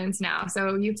Performance now.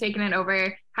 So you've taken it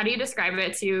over. How do you describe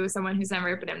it to someone who's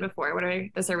never been in before? What are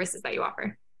the services that you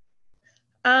offer?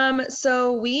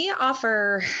 So we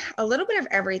offer a little bit of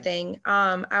everything.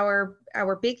 Our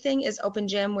big thing is open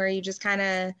gym, where you just kind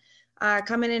of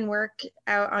come in and work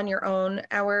out on your own.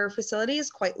 Our facility is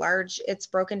quite large. It's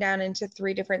broken down into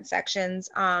 3 different sections.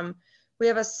 We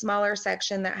have a smaller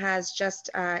section that has just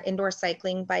indoor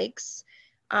cycling bikes.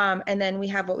 And then we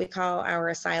have what we call our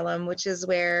asylum, which is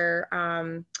where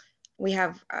we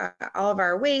have all of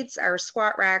our weights, our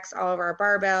squat racks, all of our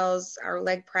barbells, our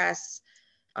leg press,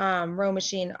 row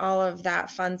machine, all of that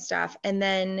fun stuff. And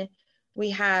then we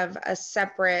have a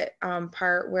separate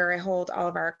part where I hold all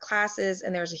of our classes,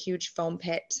 and there's a huge foam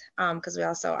pit because we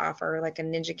also offer like a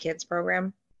Ninja Kids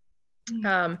program.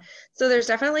 So there's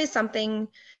definitely something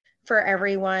for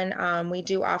everyone. We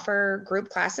do offer group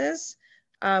classes.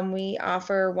 We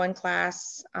offer 1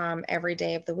 class every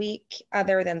day of the week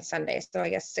other than Sunday. So I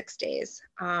guess 6 days.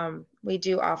 We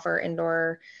do offer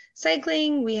indoor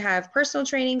cycling. We have personal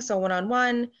training, so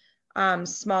one-on-one,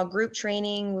 small group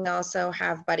training. We also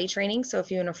have buddy training. So if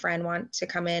you and a friend want to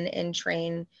come in and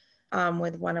train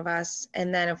with one of us.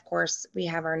 And then of course we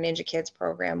have our Ninja Kids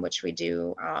program, which we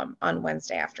do on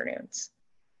Wednesday afternoons.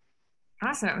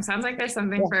 Awesome. Sounds like there's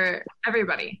something for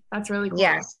everybody. That's really cool.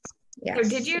 Yes. So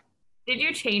did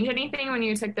you change anything when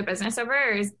you took the business over,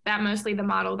 or is that mostly the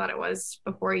model that it was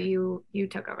before you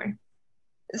took over?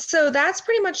 So that's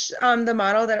pretty much the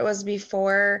model that it was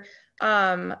before.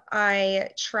 I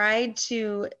tried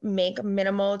to make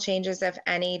minimal changes, if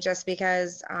any, just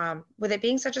because with it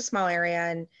being such a small area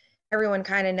and everyone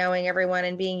kind of knowing everyone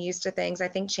and being used to things, I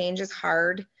think change is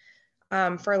hard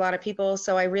for a lot of people.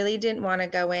 So I really didn't want to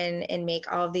go in and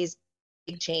make all of these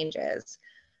big changes.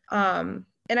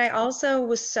 And I also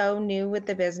was so new with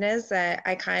the business that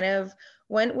I kind of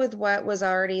went with what was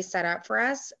already set up for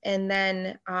us. And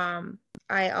then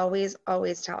I always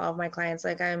tell all of my clients,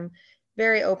 like, I'm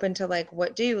very open to like,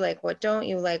 what do you like? What don't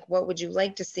you like? What would you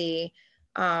like to see?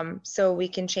 So we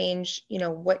can change,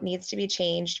 what needs to be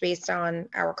changed based on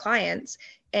our clients,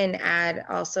 and add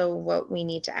also what we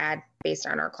need to add based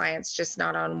on our clients, just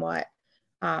not on what,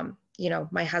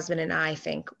 my husband and I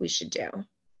think we should do.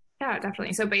 Yeah,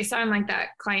 definitely. So based on like that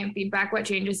client feedback, what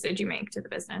changes did you make to the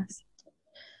business?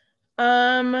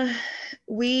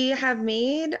 We have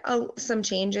made some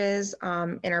changes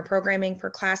in our programming for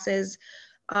classes.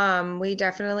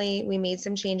 We made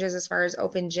some changes as far as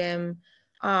open gym.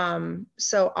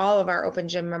 So all of our open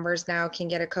gym members now can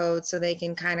get a code so they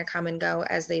can kind of come and go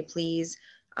as they please.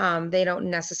 They don't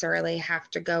necessarily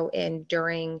have to go in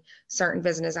during certain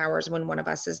business hours when one of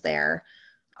us is there.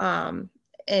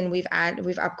 And we've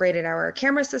upgraded our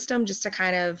camera system just to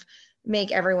kind of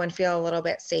make everyone feel a little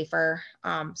bit safer.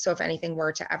 So if anything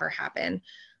were to ever happen.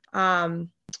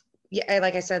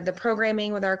 Like I said, the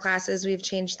programming with our classes, we've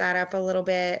changed that up a little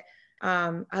bit.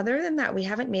 Other than that, we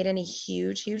haven't made any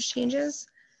huge changes.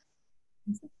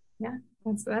 Yeah,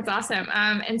 that's awesome.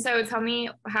 And so tell me,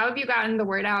 how have you gotten the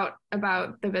word out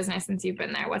about the business since you've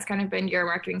been there? What's kind of been your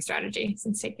marketing strategy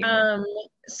since taking over?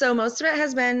 So most of it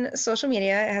has been social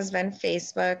media. It has been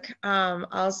Facebook.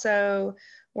 Also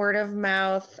word of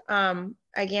mouth.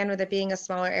 Again, with it being a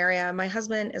smaller area, my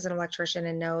husband is an electrician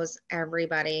and knows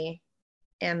everybody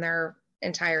and their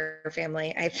entire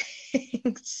family, I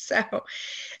think. So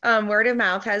word of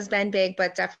mouth has been big,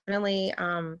 but definitely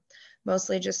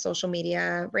mostly just social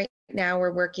media. Right now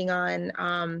we're working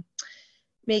on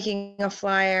making a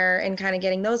flyer and kind of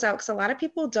getting those out, because a lot of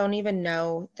people don't even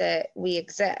know that we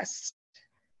exist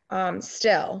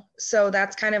still. So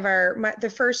that's kind of the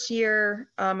first year,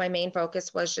 my main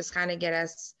focus was just kind of get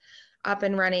us up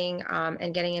and running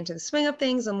and getting into the swing of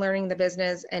things and learning the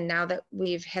business. And now that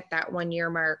we've hit that 1 year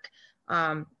mark,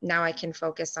 now I can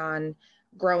focus on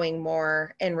growing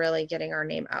more and really getting our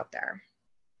name out there.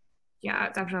 Yeah,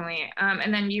 definitely.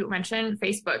 And then you mentioned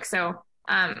Facebook. So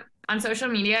on social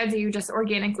media, do you just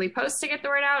organically post to get the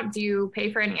word out? Do you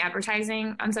pay for any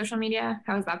advertising on social media?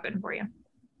 How has that been for you?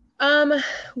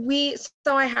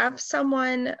 So I have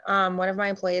someone, one of my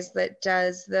employees that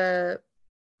does the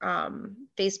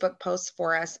Facebook posts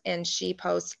for us, and she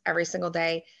posts every single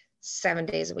day, 7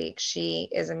 days a week. She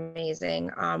is amazing.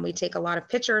 We take a lot of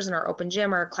pictures in our open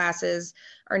gym, our classes,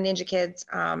 our Ninja Kids,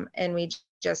 and we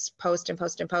just post and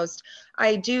post and post.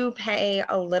 I do pay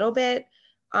a little bit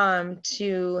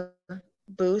to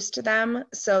boost them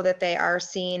so that they are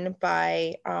seen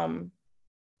by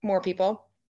more people.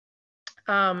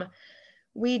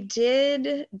 We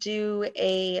did do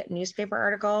a newspaper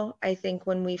article, I think,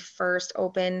 when we first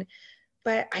opened,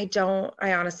 but I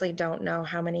honestly don't know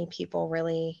how many people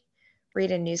really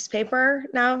read a newspaper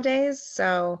nowadays.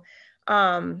 So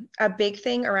a big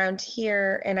thing around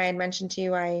here, and I had mentioned to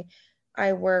you,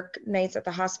 I work nights at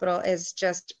the hospital, is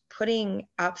just putting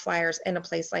up flyers in a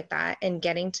place like that and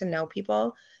getting to know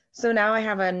people. So now I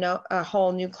have a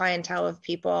whole new clientele of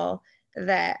people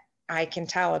that I can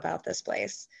tell about this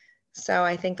place. So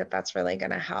I think that that's really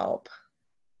going to help.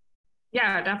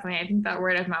 Yeah, definitely. I think that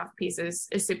word of mouth piece is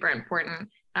super important.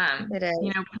 It is.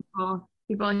 You know,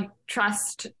 people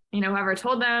trust, you know, whoever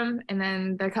told them, and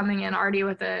then they're coming in already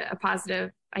with a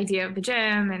positive idea of the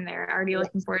gym, and they're already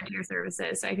looking forward to your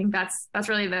services. So I think that's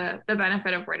really the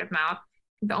benefit of word of mouth.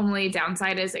 The only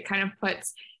downside is it kind of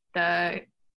puts the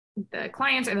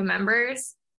clients or the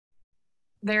members,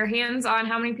 their hands on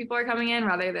how many people are coming in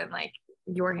rather than like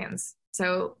your hands.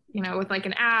 So, you know, with like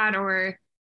an ad or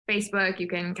Facebook, you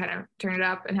can kind of turn it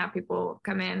up and have people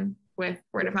come in. With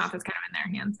word of mouth, it's kind of in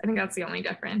their hands. I think that's the only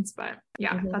difference. But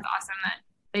yeah, That's awesome that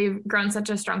they've grown such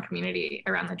a strong community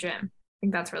around the gym. I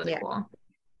think that's really cool.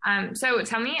 So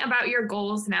tell me about your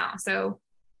goals now. So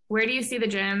where do you see the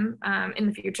gym in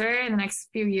the future, in the next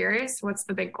few years? What's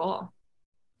the big goal?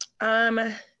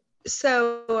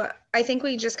 So I think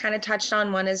we just kind of touched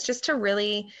on one, is just to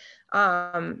really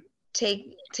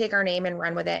take our name and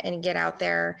run with it and get out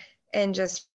there and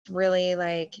just really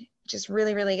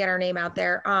get our name out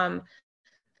there.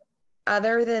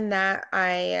 Other than that,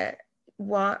 I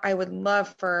would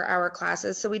love for our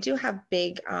classes. So we do have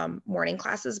big morning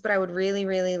classes, but I would really,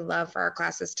 really love for our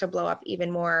classes to blow up even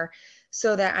more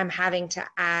so that I'm having to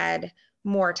add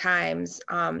more times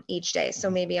each day. So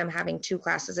maybe I'm having 2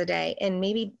 classes a day, and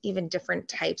maybe even different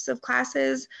types of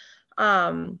classes.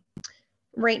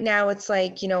 Right now it's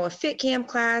like, you know, a fit camp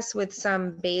class with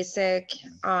some basic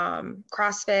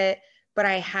CrossFit, but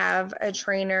I have a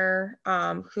trainer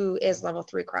who is level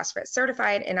 3 CrossFit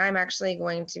certified, and I'm actually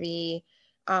going to be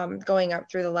going up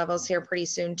through the levels here pretty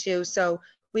soon too. So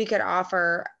we could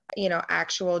offer, you know,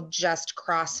 actual just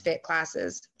CrossFit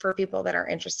classes for people that are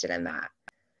interested in that.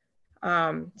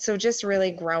 So just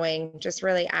really growing, just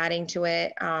really adding to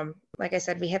it. Like I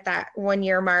said, we hit that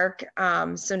 1-year mark.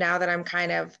 So now that I'm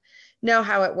kind of know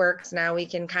how it works, now we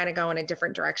can kind of go in a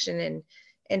different direction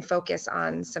and focus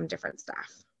on some different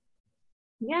stuff.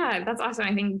 Yeah, that's awesome.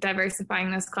 I think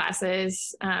diversifying those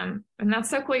classes, and that's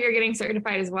so cool you're getting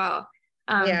certified as well.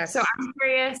 Yes. So I'm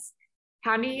curious,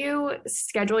 how do you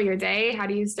schedule your day? How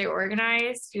do you stay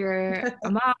organized? You're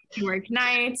a mom, you work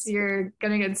nights, you're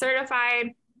gonna get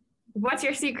certified. What's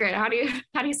your secret? How do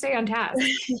you stay on task?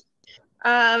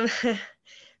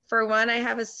 For one, I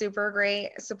have a super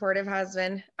great supportive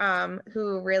husband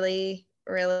who really,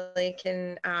 really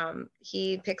can,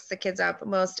 he picks the kids up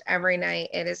most every night.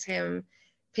 It is him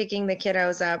picking the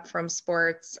kiddos up from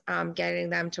sports, getting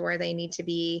them to where they need to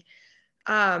be.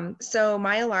 So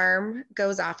my alarm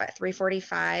goes off at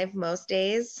 3:45 most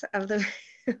days of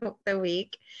the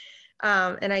week.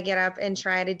 And I get up and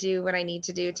try to do what I need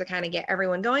to do to kind of get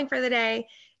everyone going for the day.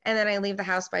 And then I leave the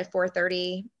house by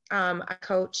 4:30. I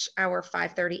coach our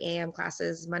 5:30 a.m.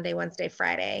 classes Monday, Wednesday,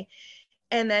 Friday.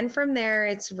 And then from there,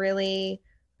 it's really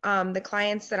the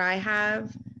clients that I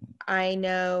have, I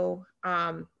know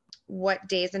what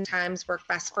days and times work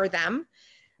best for them.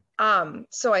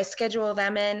 So I schedule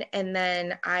them in, and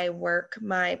then I work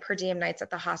my per diem nights at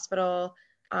the hospital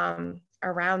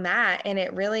around that. And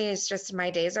it really is just, my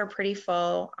days are pretty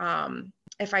full.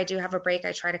 If I do have a break,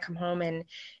 I try to come home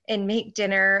and make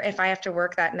dinner if I have to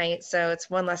work that night. So it's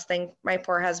one less thing my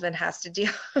poor husband has to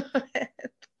deal with.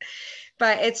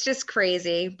 But it's just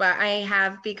crazy. But I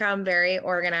have become very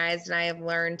organized, and I have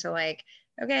learned to like,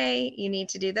 okay, you need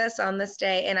to do this on this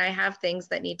day. And I have things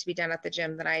that need to be done at the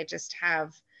gym that I just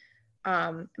have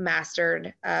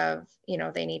mastered of, you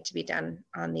know, they need to be done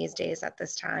on these days at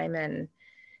this time. And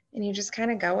you just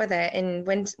kind of go with it. And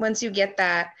once you get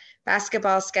that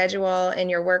basketball schedule and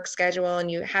your work schedule and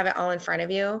you have it all in front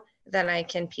of you, then I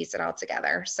can piece it all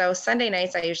together. So Sunday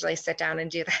nights, I usually sit down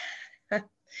and do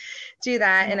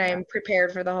that. And I'm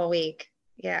prepared for the whole week.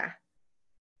 Yeah.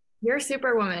 You're a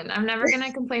superwoman. I'm never going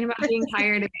to complain about being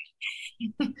tired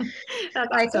again.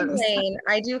 I complain.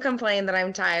 I do complain that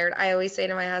I'm tired. I always say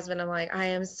to my husband, I'm like, I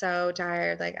am so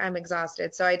tired. Like, I'm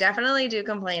exhausted. So I definitely do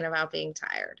complain about being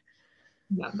tired.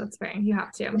 Yeah, that's fair. You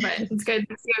have to, but it's good.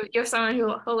 You have someone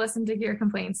who'll listen to your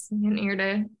complaints, an ear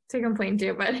to complain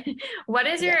to. But what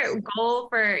is your Yes. goal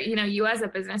for, you as a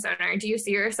business owner? Do you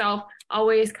see yourself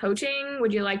always coaching?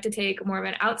 Would you like to take more of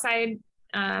an outside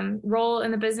role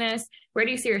in the business? Where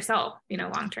do you see yourself,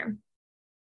 long term?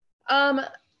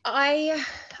 I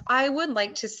would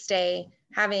like to stay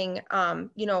having, a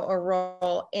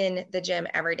role in the gym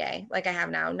every day, like I have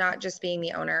now, not just being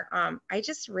the owner. I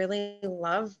just really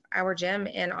love our gym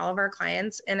and all of our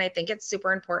clients. And I think it's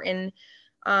super important,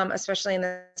 especially in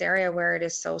this area where it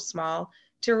is so small,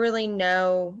 to really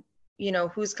know,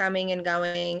 who's coming and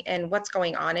going and what's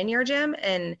going on in your gym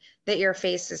and that your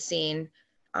face is seen.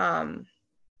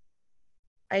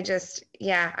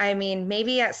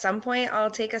 Maybe at some point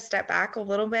I'll take a step back a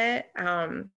little bit,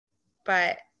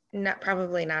 but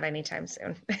probably not anytime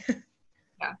soon.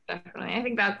 Yeah, definitely. I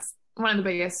think that's one of the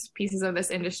biggest pieces of this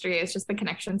industry is just the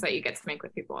connections that you get to make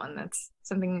with people. And that's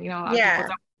something, a lot of people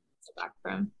don't step back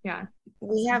from. Yeah.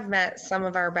 We have met some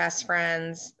of our best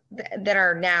friends that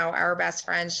are now our best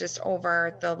friends just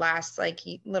over the last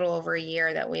little over a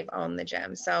year that we've owned the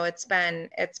gym. So it's been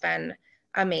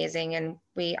amazing. And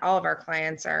all of our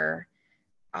clients are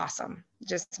awesome.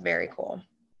 Just very cool.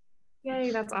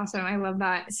 Yay, that's awesome. I love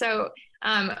that. So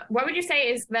what would you say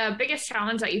is the biggest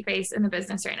challenge that you face in the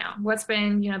business right now? What's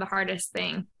been, the hardest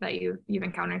thing that you've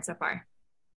encountered so far?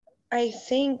 I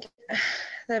think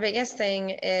the biggest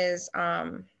thing is,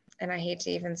 and I hate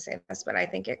to even say this, but I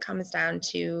think it comes down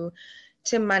to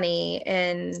money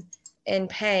and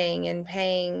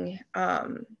paying.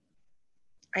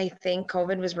 I think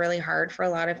COVID was really hard for a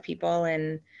lot of people,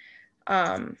 and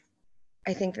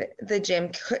I think that the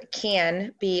gym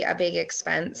can be a big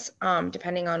expense,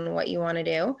 depending on what you want to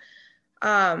do.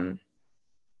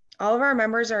 All of our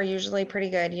members are usually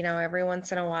pretty good. Every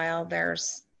once in a while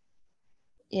there's,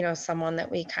 someone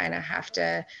that we kind of have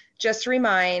to just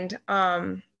remind.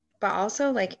 But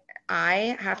also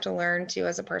I have to learn too,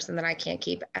 as a person, that I can't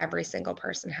keep every single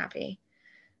person happy.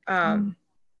 And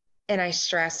I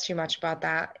stress too much about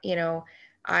that.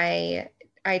 I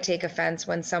take offense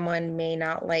when someone may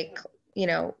not like,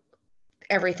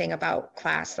 everything about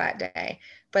class that day,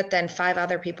 but then 5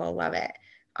 other people love it.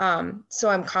 So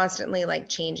I'm constantly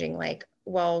changing,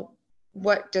 well,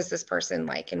 what does this person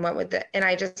like? And and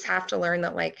I just have to learn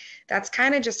that that's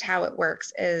kind of just how it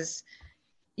works is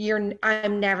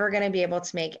I'm never going to be able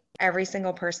to make every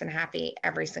single person happy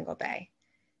every single day.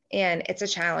 And it's a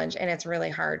challenge and it's really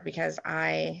hard because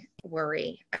I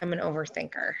worry. I'm an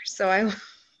overthinker. So I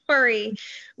worry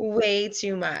way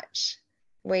too much.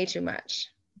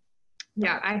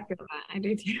 Yeah, I feel that. I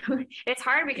do too. It's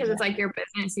hard because it's your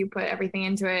business. You put everything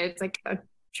into it. It's like a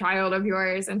child of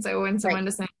yours. And so when someone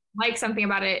doesn't like something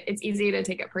about it, it's easy to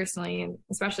take it personally, and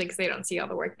especially because they don't see all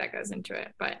the work that goes into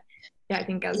it. But yeah, I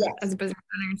think as a business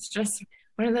owner, it's just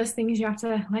one of those things you have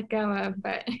to let go of.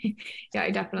 But yeah,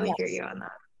 I definitely hear you on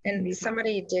that. And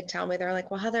somebody did tell me, they're like,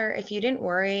 well, Heather, if you didn't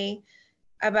worry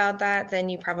about that, then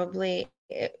you probably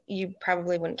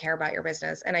wouldn't care about your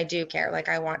business. And I do care.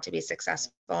 I want to be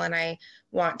successful and I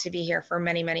want to be here for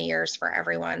many, many years for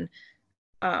everyone.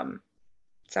 So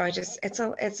it's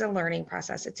a learning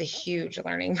process. It's a huge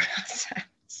learning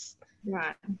process.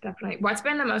 Yeah, definitely. What's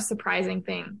been the most surprising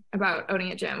thing about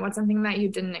owning a gym? What's something that you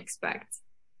didn't expect?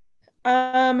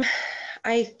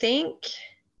 I think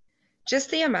just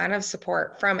the amount of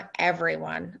support from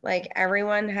everyone.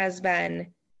 Everyone has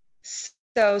been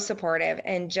so supportive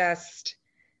and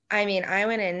I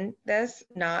went in this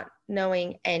not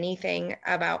knowing anything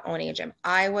about owning a gym.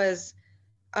 I was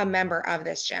a member of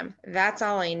this gym. That's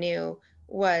all I knew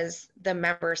was the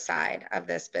member side of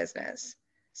this business.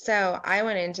 So I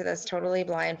went into this totally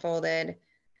blindfolded.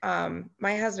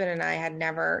 My husband and I had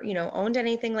never, owned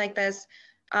anything like this.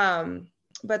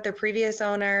 But the previous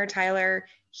owner, Tyler,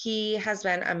 he has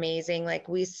been amazing.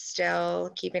 We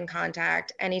still keep in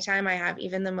contact. Anytime I have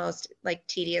even the most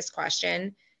tedious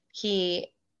question,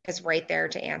 he is right there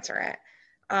to answer it.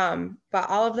 But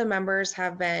all of the members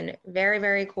have been very,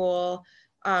 very cool.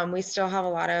 We still have a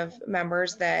lot of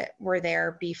members that were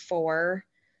there before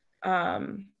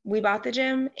we bought the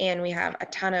gym, and we have a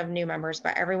ton of new members,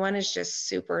 but everyone is just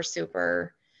super,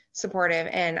 super supportive.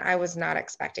 And I was not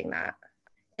expecting that.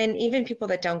 And even people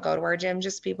that don't go to our gym,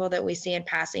 just people that we see in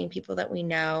passing, people that we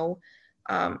know,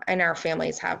 and our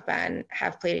families have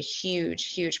played a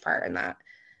huge, huge part in that.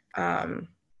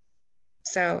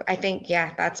 So I think,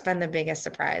 that's been the biggest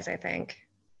surprise, I think.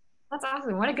 That's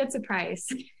awesome. What a good surprise.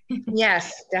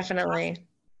 Yes, definitely.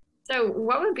 So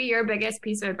what would be your biggest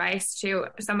piece of advice to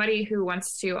somebody who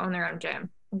wants to own their own gym?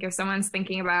 If someone's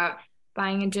thinking about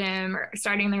buying a gym or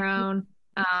starting their own,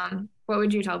 what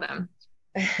would you tell them?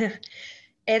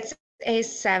 It's a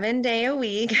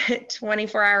 7-day-a-week,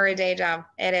 24-hour-a-day job.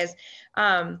 It is.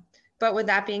 But with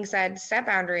that being said, set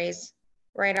boundaries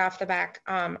right off the back.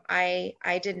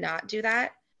 I did not do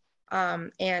that.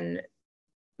 And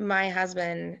my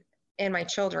husband and my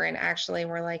children actually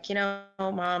were like,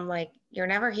 Mom, like, you're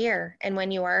never here. And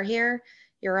when you are here,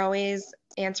 you're always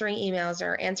answering emails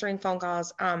or answering phone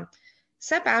calls.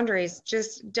 Set boundaries.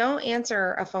 Just don't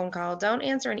answer a phone call. Don't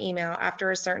answer an email after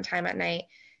a certain time at night.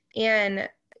 And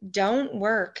don't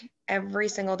work every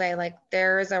single day. Like,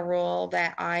 there is a rule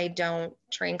that I don't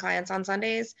train clients on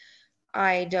Sundays.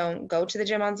 I don't go to the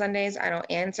gym on Sundays. I don't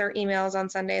answer emails on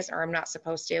Sundays, or I'm not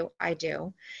supposed to. I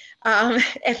do,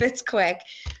 if it's quick.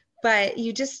 But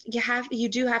you do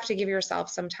have to give yourself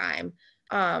some time.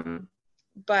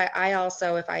 But I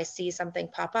also, if I see something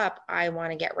pop up, I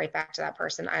want to get right back to that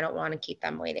person. I don't want to keep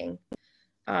them waiting.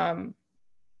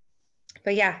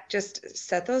 But yeah, just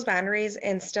set those boundaries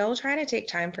and still try to take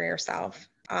time for yourself,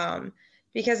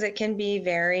 because it can be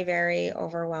very, very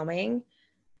overwhelming.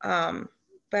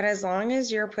 But as long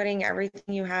as you're putting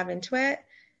everything you have into it,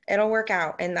 it'll work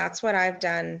out. And that's what I've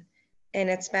done. And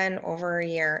it's been over a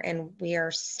year, and we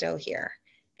are still here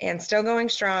and still going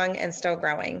strong and still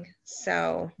growing.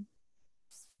 So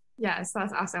yes,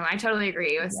 that's awesome. I totally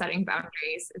agree with setting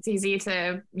boundaries. It's easy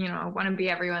to, want to be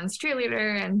everyone's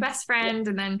cheerleader and best friend.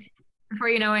 And then before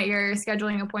you know it, you're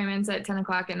scheduling appointments at 10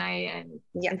 o'clock at night, and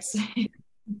yes.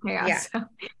 Chaos. Yeah. So,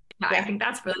 I think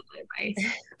that's really good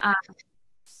advice.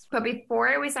 But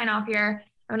before we sign off here,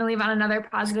 I'm going to leave on another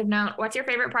positive note. What's your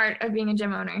favorite part of being a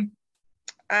gym owner?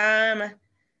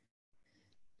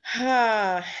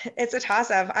 It's a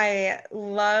toss-up. I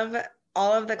love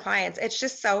all of the clients. It's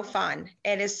just so fun.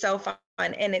 It is so fun.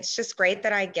 And it's just great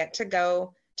that I get to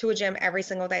go to a gym every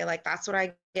single day. Like, that's what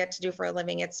I get to do for a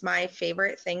living. It's my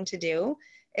favorite thing to do,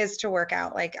 is to work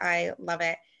out. Like, I love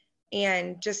it.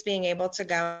 And just being able to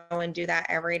go and do that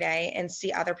every day and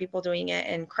see other people doing it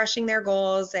and crushing their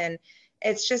goals. And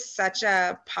it's just such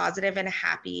a positive and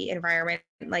happy environment.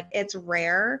 Like, it's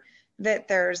rare that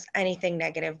there's anything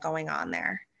negative going on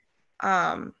there.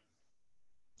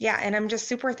 Yeah. And I'm just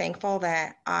super thankful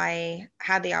that I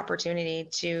had the opportunity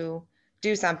to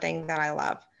do something that I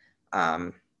love.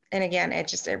 And again,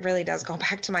 it really does go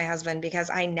back to my husband, because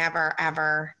I never,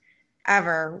 ever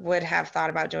would have thought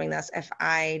about doing this if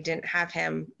I didn't have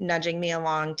him nudging me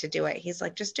along to do it. He's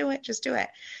like, just do it.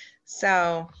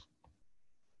 So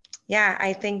yeah,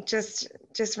 I think just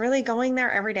really going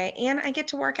there every day, and I get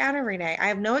to work out every day. I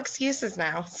have no excuses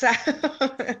now. So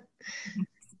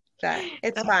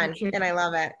it's fun and I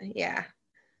love it. Yeah.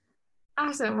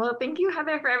 Awesome. Well, thank you,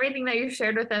 Heather, for everything that you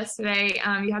shared with us today.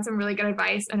 You had some really good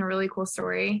advice and a really cool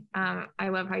story. I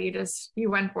love how you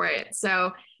went for it.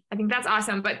 So I think that's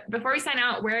awesome. But before we sign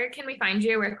out, where can we find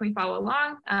you? Where can we follow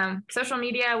along? Social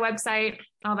media, website,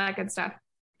 all that good stuff.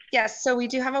 Yes. So we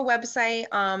do have a website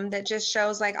that just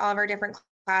shows like all of our different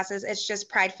classes. It's just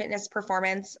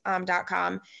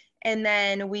pridefitnessperformance.com. And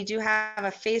then we do have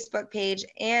a Facebook page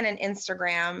and an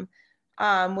Instagram,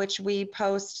 which we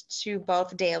post to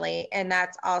both daily. And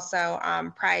that's also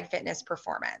Pride Fitness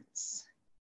Performance.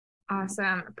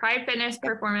 Awesome. Pride Fitness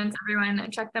Performance, everyone,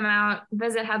 check them out.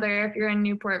 Visit Heather if you're in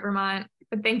Newport, Vermont.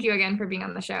 But thank you again for being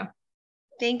on the show.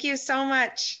 Thank you so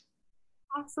much.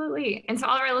 Absolutely. And to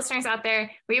all of our listeners out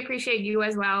there, we appreciate you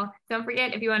as well. Don't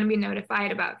forget, if you want to be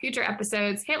notified about future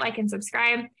episodes, hit like and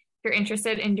subscribe. If you're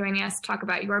interested in joining us to talk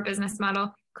about your business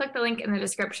model, click the link in the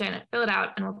description, fill it out,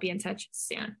 and we'll be in touch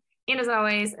soon. And as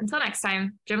always, until next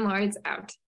time, Gym Lords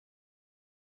out.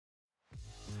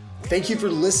 Thank you for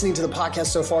listening to the podcast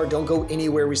so far. Don't go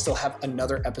anywhere. We still have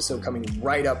another episode coming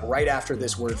right after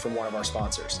this word from one of our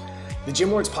sponsors. The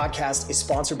Gym Lords podcast is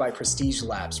sponsored by Prestige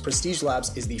Labs. Prestige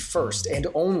Labs is the first and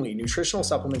only nutritional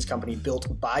supplements company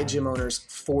built by gym owners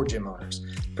for gym owners.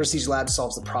 Prestige Labs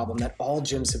solves the problem that all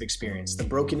gyms have experienced: the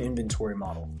broken inventory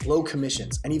model, low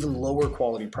commissions, and even lower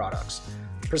quality products.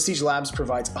 Prestige Labs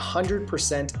provides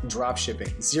 100% drop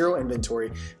shipping, zero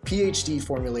inventory, PhD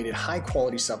formulated high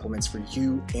quality supplements for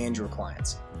you and your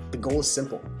clients. The goal is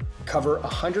simple: cover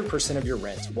 100% of your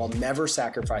rent while never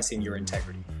sacrificing your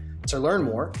integrity. To learn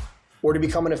more, or to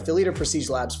become an affiliate of Prestige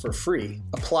Labs for free,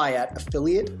 apply at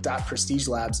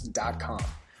affiliate.prestigelabs.com.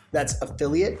 That's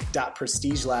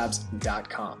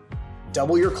affiliate.prestigelabs.com.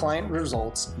 Double your client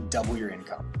results, double your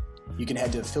income. You can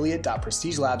head to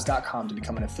affiliate.prestigelabs.com to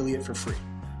become an affiliate for free.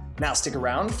 Now stick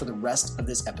around for the rest of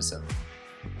this episode.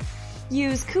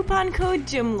 Use coupon code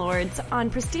GYMLORDS on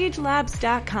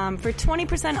prestigelabs.com for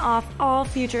 20% off all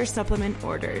future supplement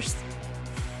orders.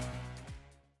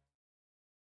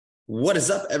 What is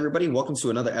up, everybody? Welcome to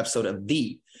another episode of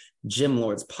the Gym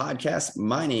Lords podcast.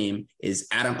 My name is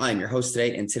Adam. I'm your host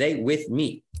today. And today with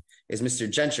me is Mr.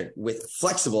 Gentric with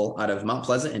Flexible out of Mount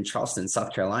Pleasant in Charleston,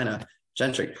 South Carolina.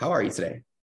 Gentric, how are you today?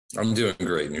 I'm doing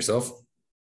great. And yourself?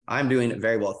 I'm doing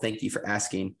very well. Thank you for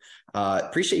asking.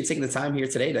 Appreciate you taking the time here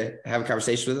today to have a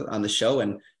conversation with us on the show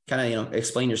and kind of,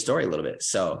 explain your story a little bit.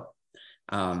 So,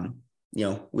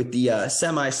 with the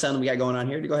semi-sun we got going on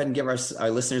here, to go ahead and give our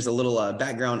listeners a little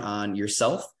background on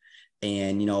yourself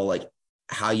and,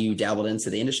 how you dabbled into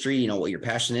the industry, what your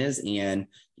passion is and,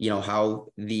 how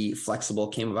the Flexible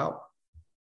came about.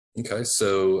 Okay.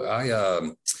 So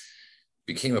I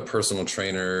became a personal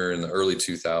trainer in the early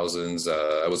 2000s.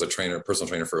 I was a personal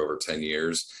trainer for over 10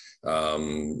 years,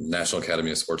 National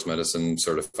Academy of Sports Medicine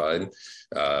certified,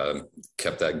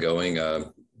 kept that going. As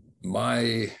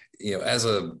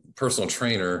a personal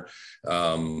trainer,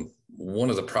 one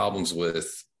of the problems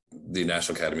with the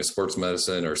National Academy of Sports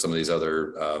Medicine or some of these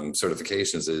other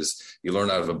certifications is you learn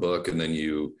out of a book and then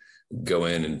you go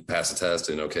in and pass a test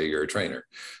and okay, you're a trainer.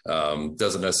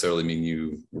 Doesn't necessarily mean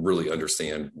you really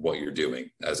understand what you're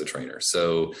doing as a trainer.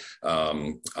 So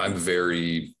I'm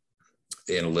very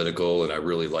analytical and I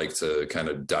really like to kind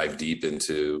of dive deep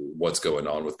into what's going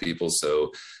on with people.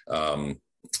 So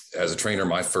as a trainer,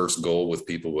 my first goal with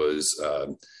people was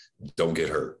don't get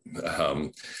hurt.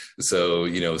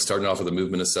 Starting off with the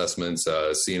movement assessments,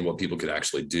 seeing what people can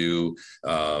actually do,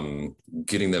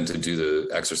 getting them to do the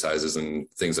exercises and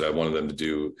things that I wanted them to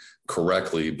do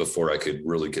correctly before I could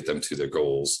really get them to their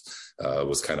goals,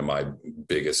 was kind of my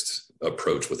biggest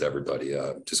approach with everybody.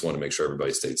 Just want to make sure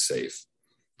everybody stayed safe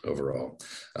overall.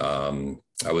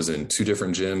 I was in 2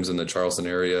 different gyms in the Charleston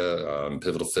area,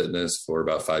 Pivotal Fitness for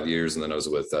about 5 years. And then I was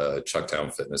with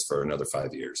Chucktown Fitness for another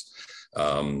 5 years.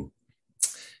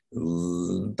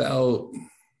 About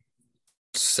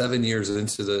 7 years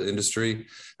into the industry,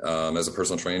 as a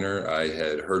personal trainer, I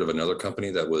had heard of another company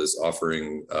that was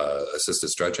offering assisted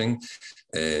stretching,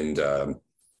 and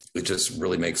it just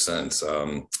really makes sense.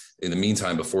 In the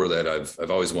meantime, before that,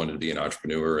 I've always wanted to be an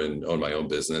entrepreneur and own my own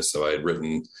business. So I had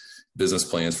written business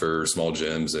plans for small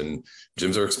gyms, and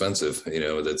gyms are expensive.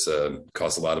 That's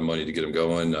costs a lot of money to get them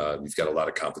going. You've got a lot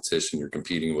of competition. You're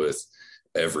competing with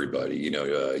everybody,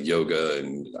 yoga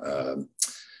and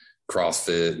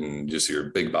CrossFit and just your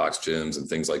big box gyms and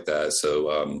things like that.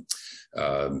 So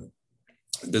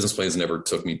business plans never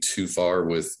took me too far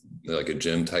with like a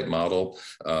gym type model.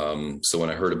 So when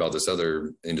I heard about this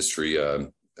other industry, I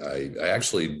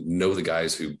actually know the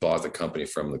guys who bought the company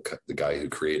from the guy who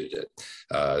created it.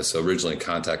 So originally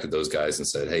contacted those guys and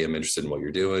said, hey, I'm interested in what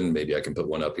you're doing. Maybe I can put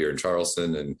one up here in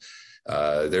Charleston. And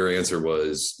their answer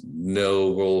was,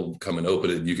 no, we'll come and open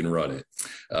it. You can run it.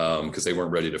 Because they weren't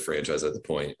ready to franchise at the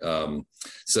point.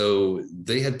 So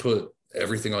they had put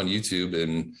everything on YouTube,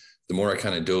 and the more I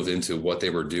kind of dove into what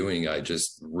they were doing, I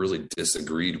just really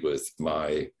disagreed with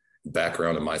my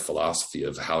background and my philosophy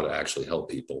of how to actually help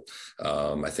people.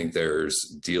 I think their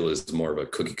deal is more of a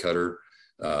cookie cutter,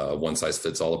 one size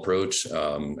fits all approach,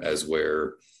 as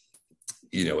where,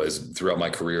 as throughout my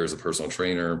career as a personal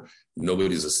trainer,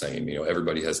 nobody's the same.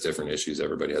 Everybody has different issues.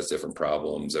 Everybody has different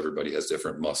problems. Everybody has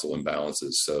different muscle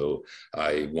imbalances. So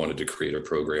I wanted to create a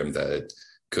program that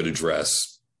could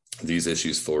address these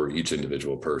issues for each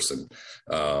individual person.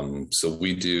 So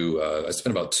we do, I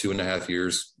spent about 2.5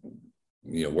 years,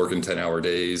 working 10-hour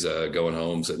days, going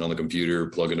home, sitting on the computer,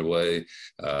 plugging away,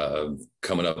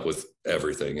 coming up with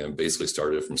everything, and basically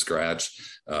started from scratch.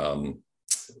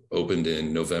 Opened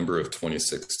in November of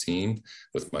 2016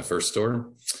 with my first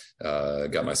store.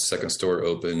 Got my second store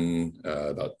open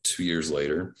about 2 years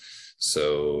later.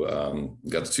 So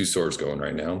got the 2 stores going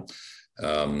right now.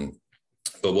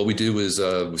 But what we do is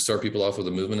we start people off with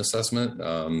a movement assessment,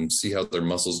 see how their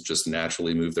muscles just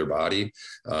naturally move their body.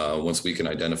 Once we can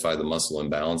identify the muscle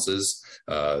imbalances,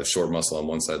 short muscle on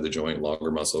one side of the joint,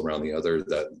 longer muscle around the other,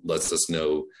 that lets us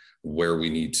know where we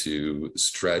need to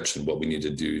stretch and what we need to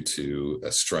do to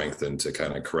strengthen to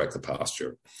kind of correct the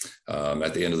posture.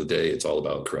 At the end of the day, it's all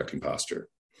about correcting posture.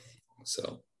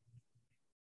 So.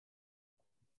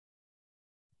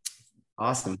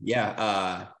 Awesome.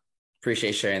 Yeah.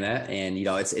 Appreciate sharing that. And,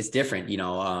 it's different,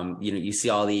 you see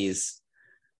all these,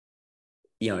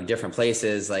 different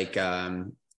places like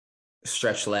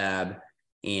Stretch Lab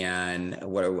and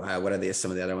what are some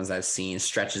of the other ones I've seen,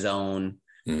 Stretch Zone.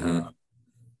 Mm-hmm.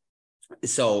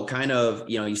 So kind of,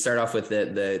 you start off with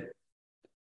the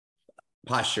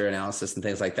posture analysis and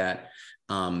things like that.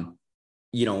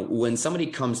 When somebody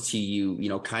comes to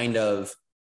you, kind of,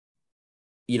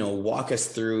 walk us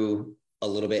through a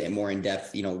little bit more in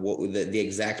depth, what the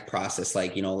exact process,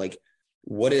 like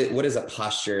what is a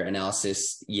posture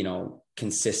analysis,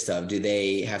 consist of? Do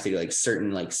they have to do like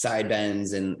certain like side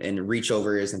bends and reach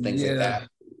overs and things like that?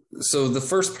 So the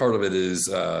first part of it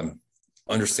is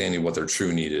understanding what their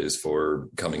true need is for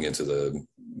coming into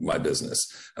my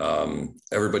business.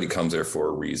 Everybody comes there for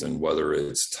a reason, whether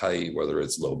it's tight, whether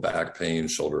it's low back pain,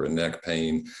 shoulder and neck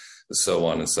pain, so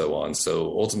on and so on.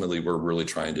 So ultimately, we're really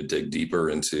trying to dig deeper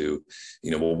into,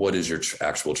 what is your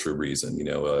actual true reason?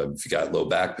 If you got low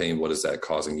back pain, what is that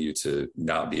causing you to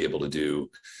not be able to do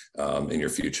in your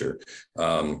future?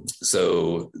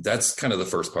 So that's kind of the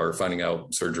first part, finding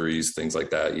out surgeries, things like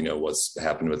that, what's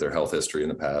happened with their health history in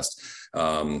the past.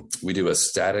 We do a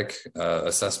static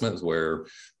assessment where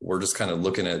we're just kind of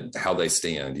looking at how they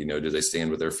stand. Do they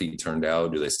stand with their feet turned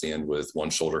out? Do they stand with one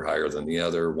shoulder higher than the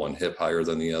other, one hip higher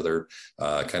than the other?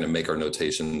 Kind of make our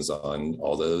notations on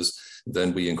all those.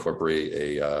 Then we incorporate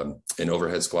an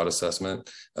overhead squat assessment,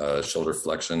 shoulder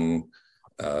flexion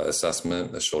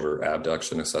assessment, a shoulder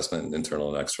abduction assessment, and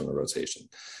internal and external rotation.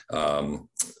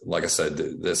 Like I said,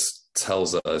 this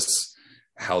tells us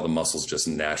how the muscles just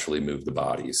naturally move the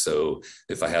body. So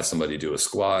if I have somebody do a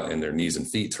squat and their knees and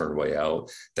feet turn way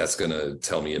out, that's going to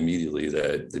tell me immediately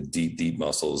that the deep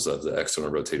muscles of the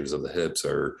external rotators of the hips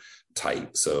are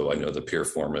tight. So I know the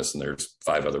piriformis, and there's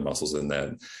 5 other muscles in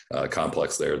that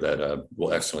complex there that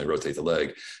will externally rotate the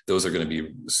leg. Those are going to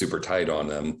be super tight on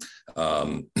them.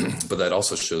 But that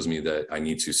also shows me that I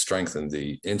need to strengthen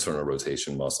the internal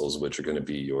rotation muscles, which are going to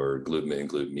be your glute med,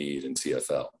 glute med, and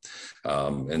TFL.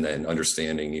 And then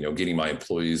understanding, getting my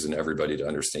employees and everybody to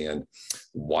understand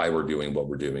why we're doing what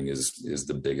we're doing is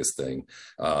the biggest thing.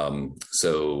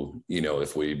 So,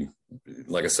 if we,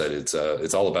 like I said,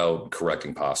 it's all about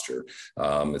correcting posture.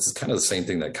 It's kind of the same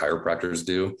thing that chiropractors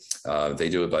do. They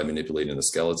do it by manipulating the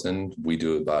skeleton. We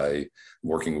do it by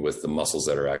working with the muscles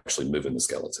that are actually moving the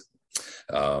skeleton.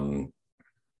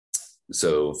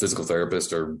 So physical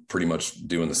therapists are pretty much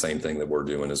doing the same thing that we're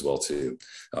doing as well too.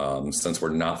 Since we're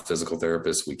not physical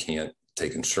therapists, we can't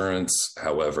take insurance.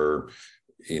 However,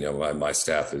 my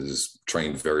staff is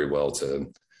trained very well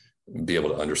to be able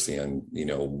to understand,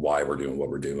 why we're doing what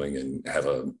we're doing and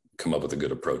come up with a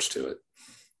good approach to it.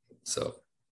 So.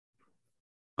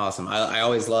 Awesome. I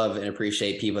always love and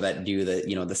appreciate people that do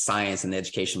the science and the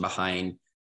education behind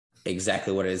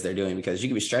exactly what it is they're doing, because you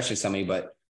could be stretching somebody,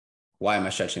 but why am I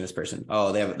stretching this person?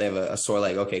 Oh, they have a sore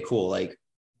leg. Okay, cool.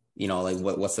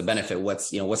 What's the benefit?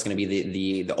 What's going to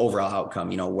be the overall outcome?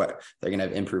 What they're going to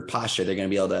have improved posture. They're going to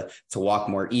be able to walk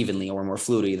more evenly or more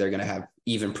fluidly. They're going to have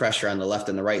even pressure on the left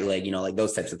and the right leg,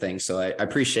 those types of things. So I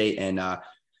appreciate and,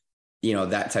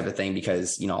 that type of thing,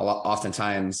 because,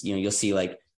 oftentimes, you'll see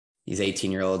like these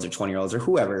 18-year-olds or 20-year-olds or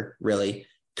whoever really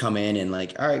come in and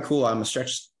like, all right, cool, I'm a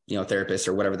stretch, therapist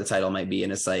or whatever the title might be.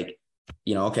 And it's like,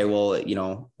 okay, well,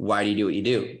 why do you do what you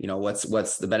do?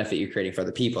 What's the benefit you're creating for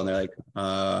other people? And they're like,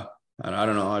 I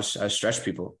don't know. I stretch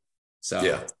people. So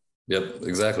yeah, yep,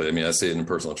 exactly. I mean, I see it in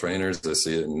personal trainers. I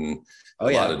see it in a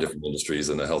lot of different industries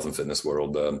in the health and fitness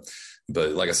world.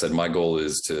 But like I said, my goal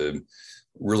is to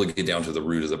really get down to the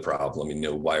root of the problem.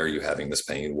 Why are you having this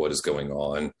pain? What is going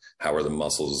on? How are the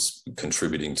muscles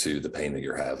contributing to the pain that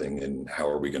you're having? And how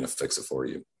are we going to fix it for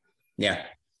you? Yeah,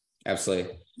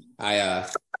 absolutely. I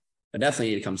definitely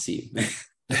need to come see you.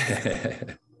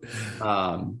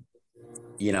 I've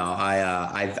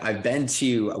been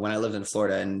to, when I lived in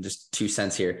Florida, and just 2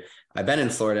 cents here, I've been in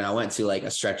Florida and I went to like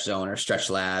a stretch zone or stretch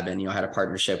lab, and, had a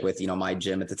partnership with, my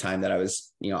gym at the time that I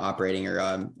was, operating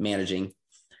or managing.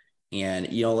 And,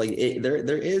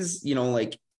 there is,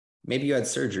 maybe you had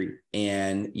surgery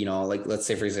and, let's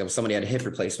say, for example, somebody had a hip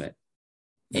replacement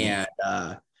and,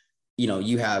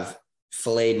 you have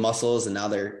filleted muscles and now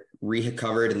they're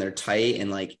recovered and they're tight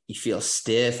and like you feel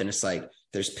stiff and it's like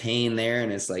there's pain there,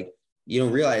 and it's like you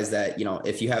don't realize that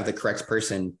if you have the correct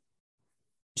person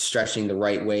stretching the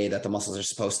right way that the muscles are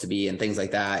supposed to be and things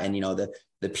like that, and the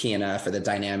PNF or the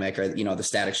dynamic or the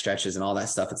static stretches and all that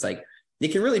stuff, it's like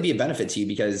it can really be a benefit to you,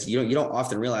 because you don't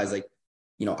often realize, like,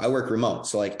 I work remote,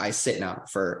 so like I sit now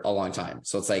for a long time,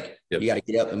 so it's like you got to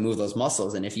get up and move those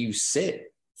muscles, and if you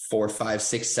sit 4, 5,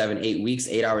 6, 7, 8 weeks,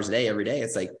 8 hours a day every day,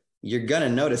 it's like you're going to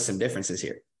notice some differences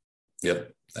here.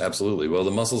 Yep, absolutely. Well,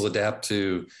 the muscles adapt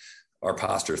to our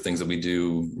posture, things that we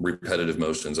do repetitive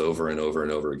motions over and over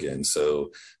and over again.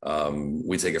 So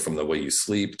we take it from the way you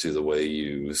sleep to the way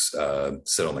you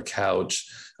sit on the couch,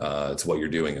 to what you're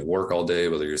doing at work all day,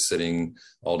 whether you're sitting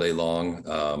all day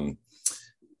long.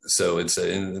 So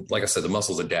and like I said, the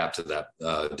muscles adapt to that,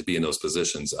 to be in those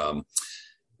positions.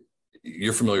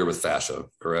 You're familiar with fascia,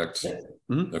 correct? Yeah.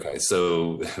 Mm-hmm. Okay.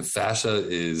 So fascia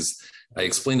is, I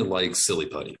explained it like silly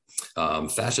putty.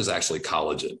 Fascia is actually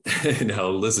collagen. Now,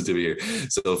 listen to me here.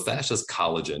 So fascia is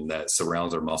collagen that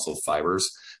surrounds our muscle fibers.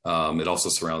 It also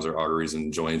surrounds our arteries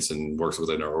and joints and works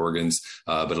within our organs,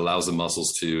 but allows the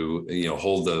muscles to,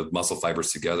 hold the muscle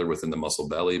fibers together within the muscle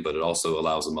belly, but it also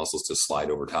allows the muscles to slide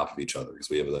over top of each other because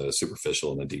we have the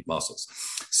superficial and the deep muscles.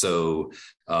 So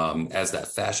as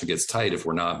that fascia gets tight, if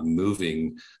we're not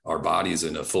moving our bodies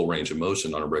in a full range of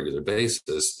motion on a regular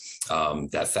basis,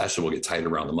 that fascia will get tight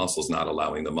around the muscles, not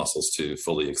allowing the muscles to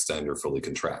fully extend or fully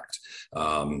contract.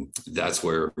 That's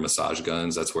where massage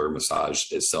guns, that's where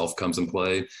massage itself comes in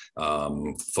play.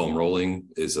 Foam rolling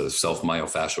is a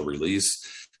self-myofascial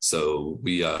release. So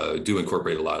we do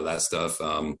incorporate a lot of that stuff,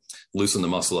 loosen the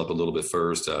muscle up a little bit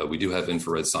first. We do have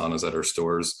infrared saunas at our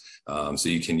stores. So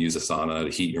you can use a sauna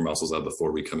to heat your muscles up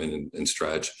before we come in and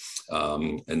stretch.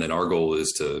 And then our goal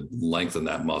is to lengthen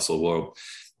that muscle. We'll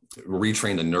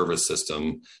retrain the nervous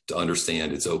system to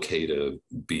understand it's okay to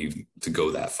go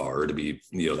that far, to be,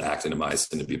 the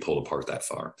actin-myosin to be pulled apart that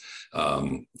far.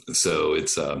 So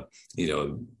it's,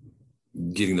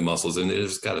 getting the muscles in,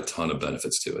 it's got a ton of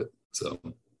benefits to it. So.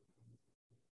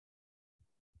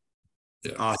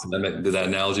 Yeah. Awesome. Did that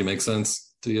analogy make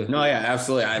sense to you? No, yeah,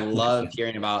 absolutely. I love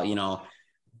hearing about,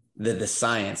 the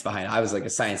science behind it. I was like a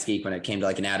science geek when it came to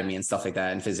like anatomy and stuff like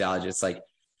that and physiology. It's like,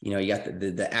 you got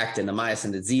the actin, the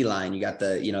myosin, the Z line, you got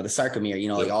the, the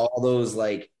sarcomere, like all those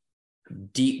like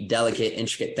deep, delicate,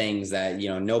 intricate things that,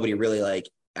 nobody really like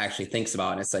actually thinks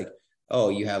about. And it's like, oh,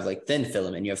 you have like thin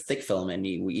filament, you have thick filament,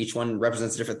 each one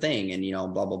represents a different thing, and,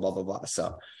 blah, blah, blah, blah, blah.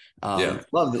 So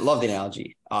love the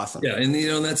analogy. Awesome. Yeah. And,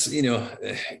 that's,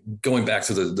 going back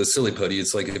to the silly putty,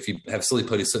 it's like if you have silly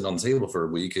putty sitting on the table for a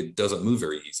week, it doesn't move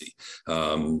very easy.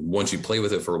 Once you play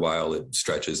with it for a while, it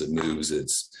stretches, it moves,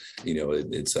 it's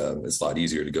a lot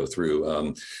easier to go through.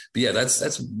 But yeah,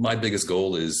 that's my biggest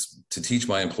goal, is to teach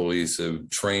my employees, to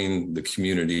train the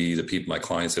community, the people, my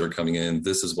clients that are coming in.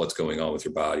 This is what's going on with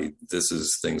your body. This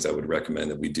is things I would recommend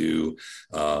that we do.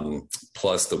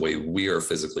 Plus the way we are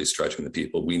physically stretching the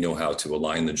people, we know how to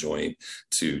align the joint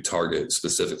to target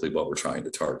specifically what we're trying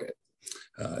to target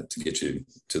to get you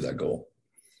to that goal.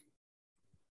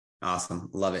 Awesome.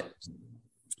 Love it.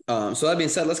 So that being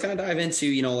said, let's kind of dive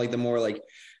into, like the more like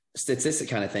statistic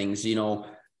kind of things,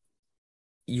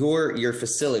 your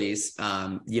facilities,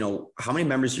 how many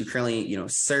members you currently,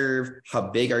 serve, how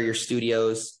big are your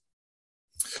studios?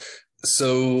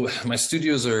 So my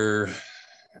studios are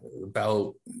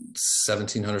about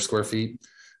 1,700 square feet.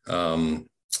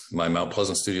 My Mount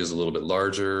Pleasant studio is a little bit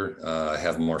larger. I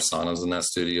have more saunas in that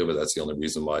studio, but that's the only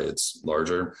reason why it's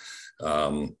larger.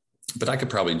 But I could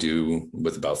probably do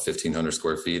with about 1,500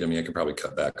 square feet. I mean, I could probably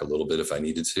cut back a little bit if I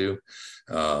needed to.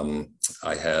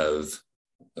 I have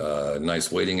a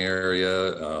nice waiting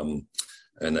area, and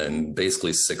then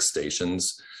basically 6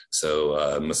 stations. So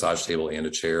a massage table and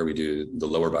a chair. We do the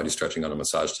lower body stretching on a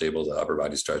massage table. The upper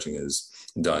body stretching is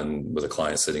done with a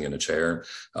client sitting in a chair.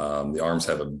 The arms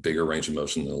have a bigger range of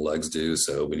motion than the legs do.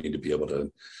 So we need to be able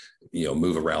to,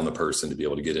 move around the person to be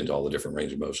able to get into all the different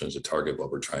range of motions to target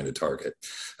what we're trying to target.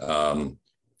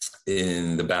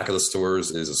 In the back of the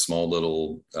stores is a small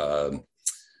little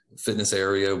fitness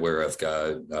area where I've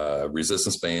got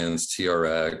resistance bands,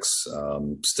 TRX,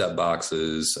 step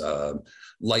boxes,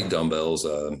 light dumbbells,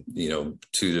 2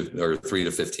 to 3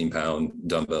 to 15 pound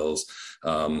dumbbells.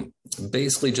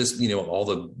 Basically just, all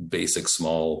the basic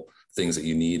small things that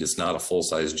you need. It's not a full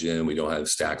size gym. We don't have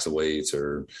stacks of weights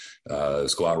or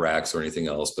squat racks or anything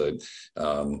else, but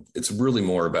it's really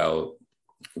more about,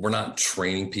 we're not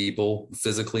training people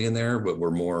physically in there, but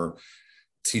we're more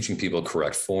teaching people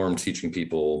correct form, teaching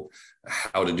people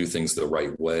how to do things the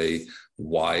right way.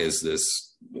 Why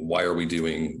are we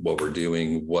doing what we're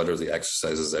doing? What are the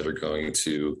exercises that are going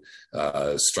to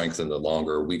strengthen the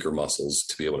longer, weaker muscles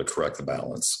to be able to correct the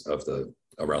balance of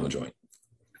around the joint?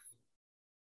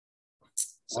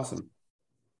 Awesome.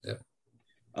 Yeah.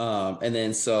 And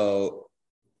then so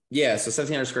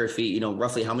 1,700 square feet,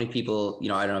 roughly how many people,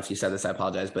 I don't know if you said this, I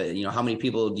apologize, but how many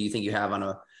people do you think you have on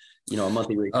a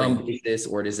monthly recurring basis,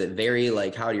 or does it vary?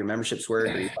 Like, how do your memberships work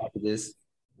or your packages?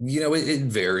 It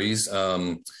varies.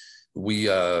 I'd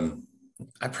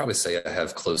probably say I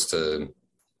have close to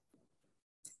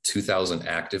 2,000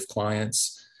 active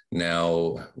clients.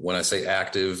 Now, when I say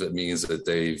active, it means that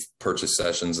they've purchased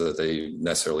sessions that they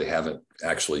necessarily haven't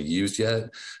actually used yet.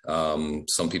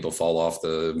 Some people fall off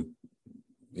the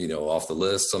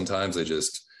list. Sometimes they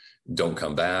just don't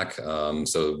come back.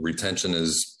 So retention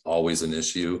is always an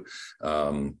issue.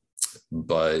 But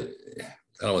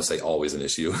I don't want to say always an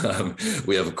issue.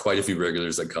 We have quite a few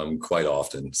regulars that come quite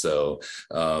often. So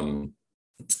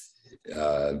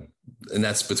And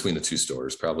that's between the two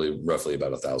stores, probably roughly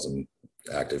about 1,000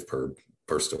 active per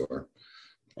store.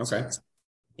 Okay.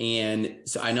 And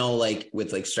so I know like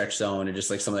with like Stretch Zone and just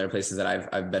like some of the other places that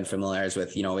I've been familiarized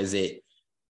with, you know,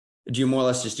 do you more or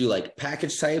less just do like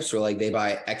package types where like they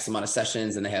buy X amount of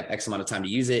sessions and they have X amount of time to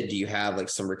use it? Do you have like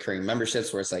some recurring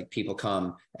memberships where it's like people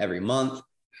come every month?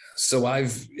 So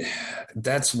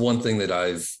that's one thing that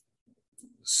I've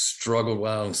struggled.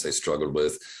 Well, I don't say struggled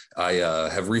with. I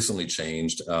have recently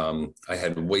changed. I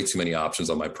had way too many options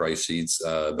on my price sheets,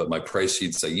 but my price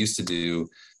sheets, I used to do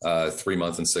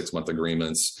 3-month and 6-month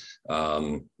agreements.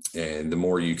 And the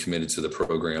more you committed to the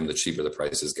program, the cheaper the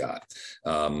prices got.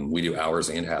 We do hours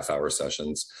and half-hour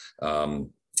sessions. On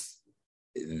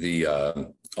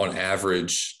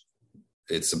average,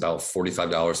 it's about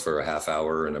 $45 for a half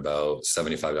hour and about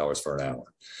 $75 for an hour.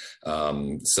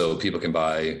 So people can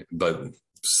buy, but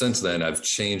since then I've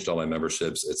changed all my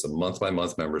memberships. It's a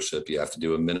month-by-month membership. You have to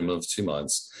do a minimum of 2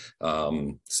 months.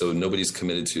 So nobody's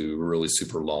committed to really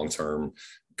super long-term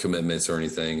commitments or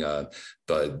anything,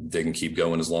 but they can keep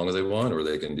going as long as they want, or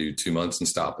they can do 2 months and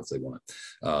stop if they want.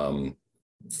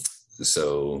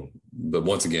 But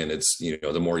once again, it's, you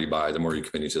know, the more you buy, the more you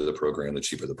commit to the program, the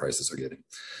cheaper the prices are getting.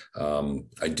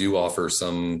 I do offer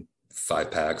some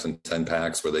 5-packs and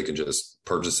 10-packs where they can just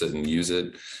purchase it and use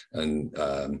it, and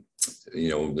you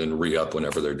know, then re-up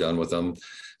whenever they're done with them.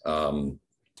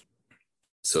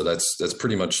 So that's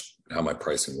pretty much how my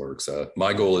pricing works.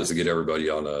 My goal is to get everybody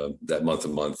on that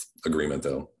month-to-month agreement,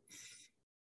 though.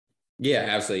 Yeah,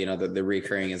 absolutely. You know, the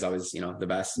recurring is always, you know, the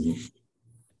best.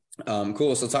 Mm-hmm.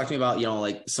 Cool. So talk to me about, you know,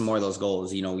 like some more of those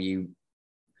goals. You know, you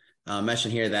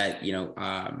mentioned here that, you know,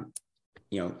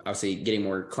 obviously getting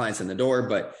more clients in the door,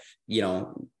 but, you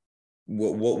know,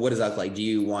 what does that look like? Do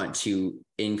you want to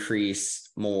increase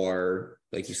more,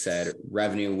 like you said,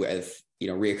 revenue with, you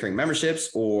know, reoccurring memberships,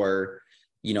 or,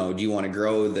 you know, do you want to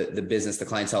grow the business, the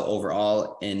clientele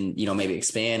overall, and, you know, maybe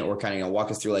expand, or kind of, you know,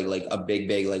 walk us through like a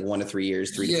big, like 1 to 3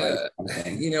 years, 3 to 5 years kind of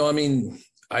thing? You know, I mean,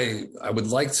 I would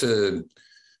like to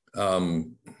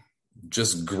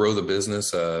just grow the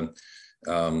business. I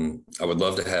would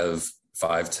love to have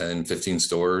 5, 10, 15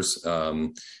 stores,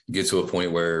 get to a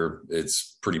point where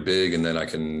it's pretty big, and then I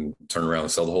can turn around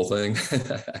and sell the whole thing.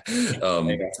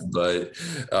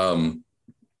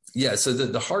 Yeah. So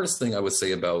the hardest thing I would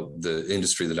say about the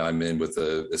industry that I'm in with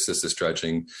the assisted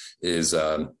stretching is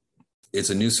it's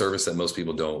a new service that most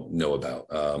people don't know about.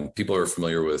 People are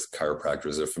familiar with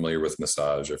chiropractors, they're familiar with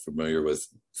massage, they're familiar with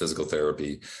physical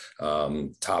therapy.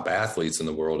 Top athletes in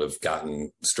the world have gotten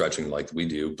stretching like we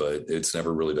do, but it's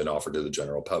never really been offered to the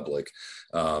general public.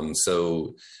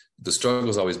 So the struggle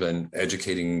has always been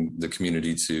educating the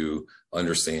community to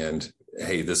understand,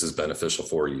 hey, this is beneficial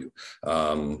for you.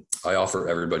 I offer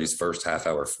everybody's first half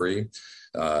hour free,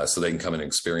 so they can come and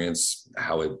experience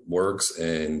how it works.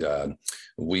 And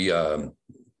we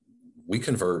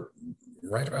convert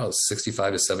right around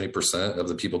 65 to 70% of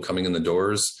the people coming in the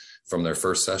doors from their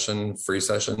first session, free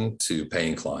session, to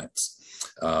paying clients.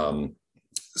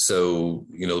 So,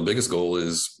 you know, the biggest goal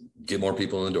is get more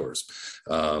people in the doors.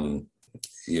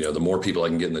 You know, the more people I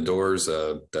can get in the doors,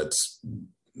 that's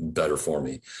better for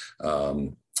me.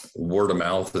 Word of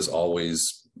mouth is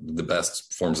always the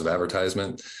best forms of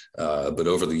advertisement. But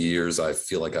over the years, I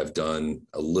feel like I've done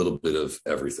a little bit of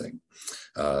everything.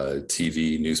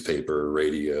 TV, newspaper,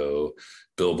 radio,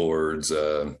 billboards,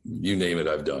 you name it,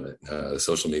 I've done it.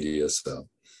 Social media. So.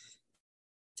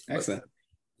 Excellent.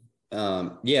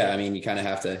 Yeah, I mean, you kind of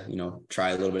have to, you know,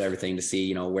 try a little bit of everything to see,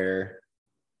 you know, where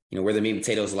the meat and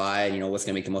potatoes lie, and, you know, what's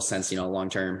going to make the most sense, you know, long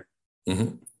term.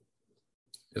 Mm-hmm.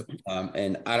 Yep.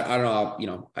 And I don't know, you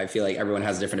know, I feel like everyone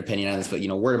has a different opinion on this, but, you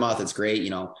know, word of mouth, it's great. You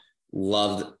know,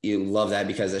 you love that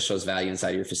because it shows value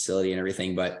inside your facility and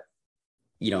everything. But,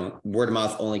 you know, word of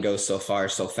mouth only goes so far,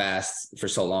 so fast, for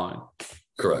so long.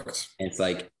 Correct. And it's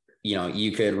like, you know,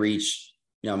 you could reach,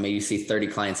 you know, maybe see 30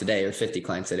 clients a day or 50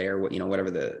 clients a day, or what, you know,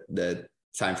 whatever the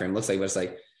time frame looks like. But it's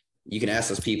like, you can ask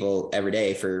those people every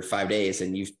day for 5 days,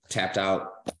 and you've tapped out,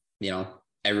 you know,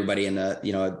 everybody in the,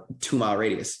 you know, a 2-mile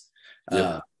radius.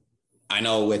 Yep. I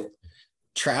know with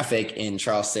traffic in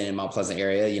Charleston and Mount Pleasant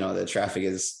area, you know, the traffic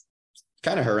is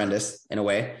kind of horrendous in a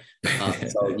way.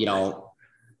 So, you know,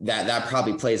 that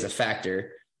probably plays a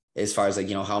factor as far as, like,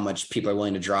 you know, how much people are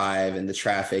willing to drive and the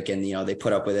traffic, and, you know, they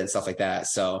put up with it and stuff like that.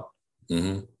 So,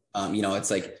 you know,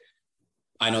 it's like,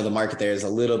 I know the market there is a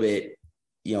little bit,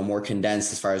 you know, more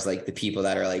condensed as far as like the people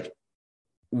that are like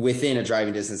within a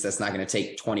driving distance that's not going to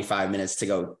take 25 minutes to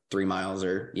go 3 miles,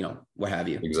 or, you know, what have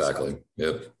you. Exactly. So,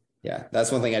 yep. Yeah.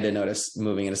 That's one thing I did notice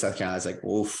moving into South Carolina. I was like,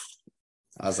 oof,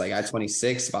 I was like,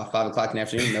 I-26, about 5 o'clock in the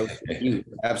afternoon. No, you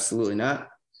absolutely not.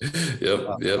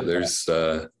 Yep. There's,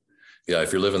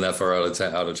 if you're living that far out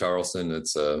of Charleston,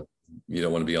 it's, you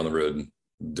don't want to be on the road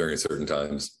during certain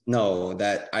times. No,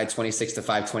 that I-26 to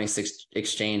 526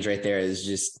 exchange right there is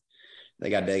just, they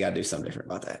got to do something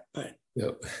different about that. But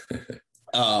yep.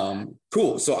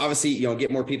 Cool. So obviously,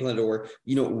 get more people in the door.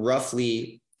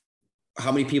 Roughly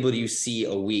how many people do you see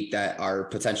a week that are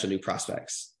potential new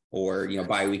prospects, or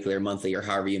bi-weekly or monthly, or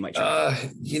however you might try?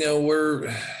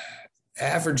 We're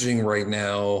averaging right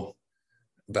now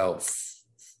about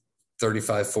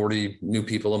 35, 40 new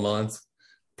people a month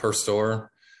per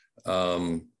store.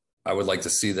 I would like to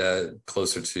see that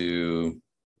closer to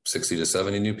 60 to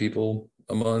 70 new people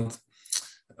a month.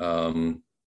 I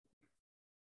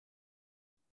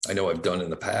know I've done it in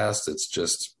the past. It's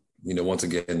just, once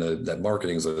again, that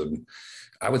marketing is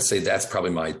I would say that's probably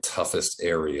my toughest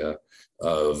area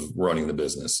of running the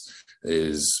business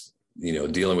is,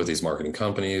 dealing with these marketing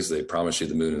companies. They promise you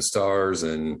the moon and stars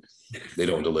and they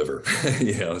don't deliver,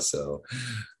 so,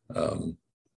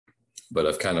 but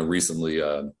I've kind of recently,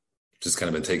 just kind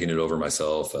of been taking it over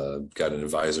myself. Got an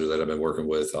advisor that I've been working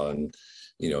with on,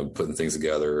 putting things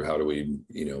together. How do we,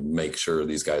 make sure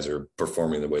these guys are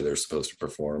performing the way they're supposed to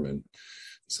perform? And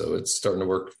so it's starting to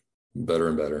work better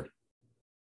and better.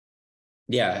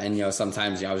 Yeah. And,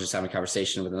 sometimes, I was just having a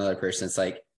conversation with another person. It's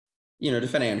like,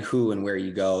 depending on who and where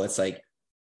you go, it's like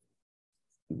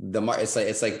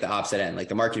it's like the opposite end. Like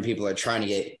the marketing people are trying to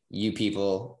get you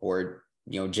people or,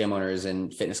 gym owners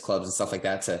and fitness clubs and stuff like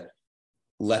that to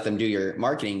let them do your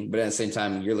marketing. But at the same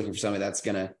time, you're looking for somebody that's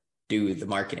going to do the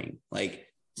marketing. Like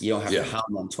you don't have to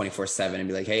hound them 24/7 and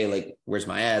be like, hey, like, where's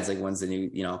my ads? Like, when's the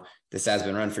new, this ad's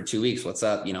been run for 2 weeks. What's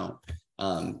up?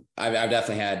 I've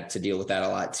definitely had to deal with that a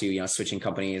lot too, switching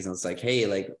companies. And it's like, hey,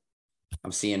 like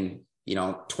I'm seeing,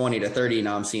 20 to 30.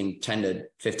 Now I'm seeing 10 to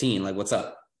 15. Like, what's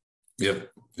up? Yep.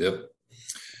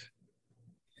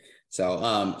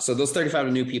 So, so those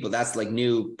 35 new people, that's like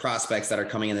new prospects that are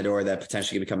coming in the door that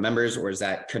potentially become members, or is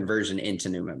that conversion into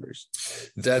new members?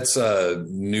 That's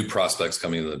new prospects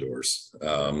coming in the doors.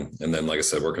 And then, like I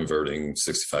said, we're converting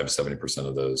 65 to 70%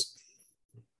 of those.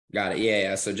 Got it.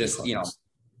 Yeah. So just, a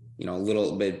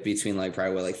little bit between like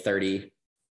probably like 30,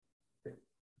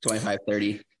 25,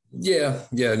 30. Yeah.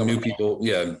 New people.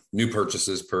 Yeah. New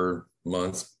purchases per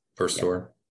month, per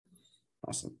store.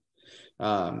 Awesome.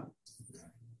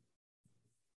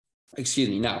 Excuse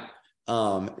me. Now,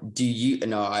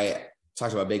 I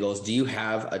talked about big goals. Do you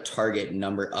have a target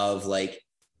number of like,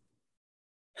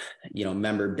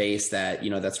 member base that,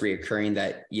 that's reoccurring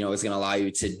that, is going to allow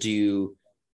you to do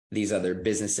these other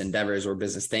business endeavors or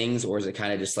business things? Or is it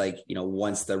kind of just like,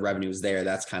 once the revenue is there,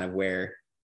 that's kind of where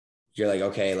you're like,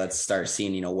 okay, let's start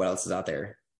seeing, what else is out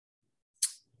there?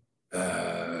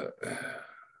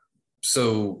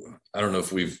 So I don't know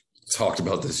if we've talked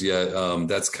about this yet.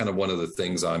 That's kind of one of the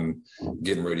things I'm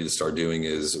getting ready to start doing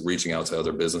is reaching out to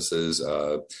other businesses.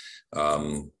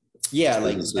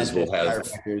 Like businesses will have,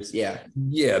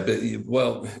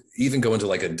 but even go into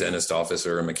like a dentist office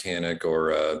or a mechanic or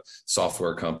a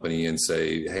software company and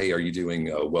say, hey, are you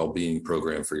doing a well-being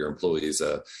program for your employees?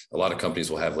 A lot of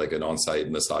companies will have like an on-site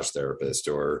massage therapist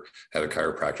or have a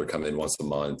chiropractor come in once a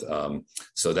month.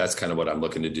 So that's kind of what I'm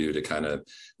looking to do to kind of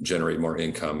generate more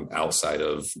income outside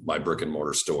of my brick and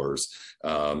mortar stores.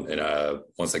 And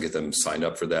once I get them signed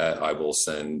up for that, I will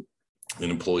send an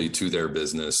employee to their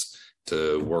business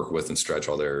to work with and stretch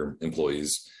all their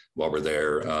employees while we're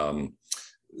there.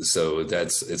 So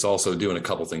it's also doing a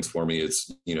couple things for me.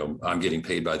 It's, I'm getting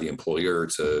paid by the employer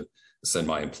to send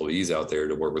my employees out there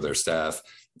to work with their staff.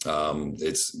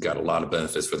 It's got a lot of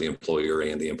benefits for the employer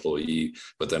and the employee,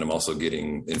 but then I'm also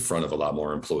getting in front of a lot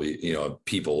more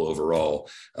people overall.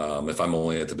 If I'm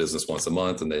only at the business once a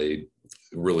month and they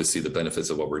really see the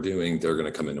benefits of what we're doing, they're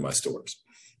going to come into my stores,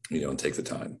 and take the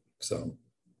time. So.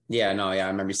 I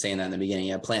remember you saying that in the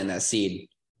beginning. Planting that seed.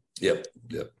 Yep.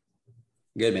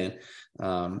 Good, man.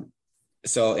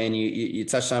 So, and you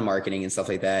touched on marketing and stuff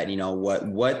like that.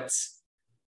 What,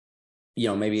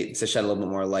 maybe to shed a little bit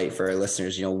more light for our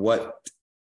listeners, what,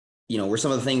 were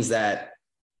some of the things that,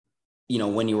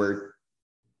 when you were,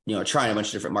 trying a bunch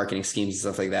of different marketing schemes and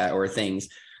stuff like that, or things,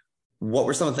 what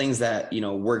were some of the things that,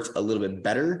 worked a little bit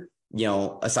better,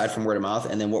 aside from word of mouth?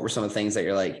 And then what were some of the things that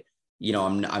you're like,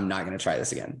 I'm not going to try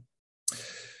this again?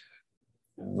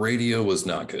 Radio was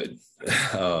not good.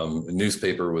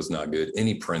 Newspaper was not good.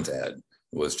 Any print ad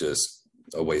was just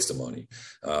a waste of money.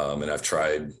 And I've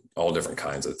tried all different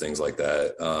kinds of things like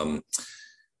that.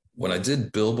 When I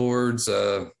did billboards,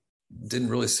 didn't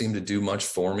really seem to do much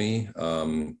for me.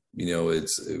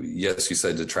 Yes, you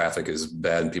said the traffic is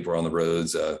bad and people are on the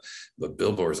roads, but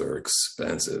billboards are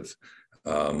expensive.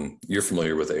 You're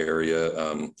familiar with the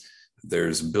area.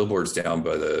 There's billboards down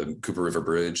by the Cooper River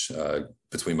Bridge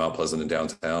between Mount Pleasant and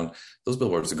downtown. Those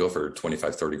billboards would go for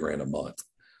 25, 30 grand a month.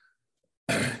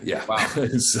 Yeah. Wow.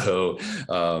 So,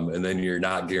 and then you're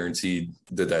not guaranteed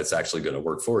that that's actually going to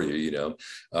work for you,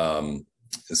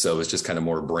 so it's just kind of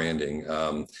more branding.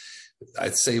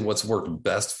 I'd say what's worked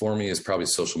best for me is probably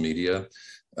social media,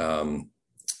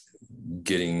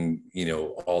 getting,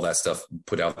 all that stuff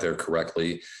put out there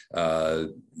correctly.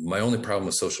 My only problem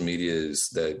with social media is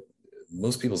that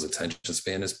most people's attention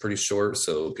span is pretty short.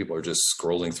 So people are just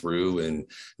scrolling through and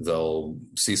they'll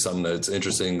see something that's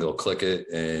interesting. They'll click it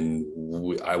and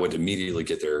I would immediately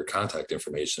get their contact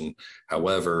information.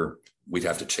 However, we'd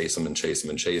have to chase them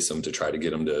to try to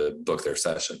get them to book their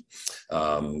session.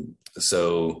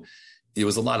 So it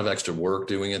was a lot of extra work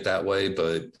doing it that way,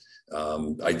 but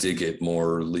I did get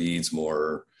more leads,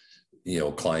 more,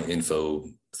 client info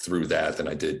through that than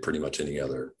I did pretty much any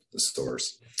other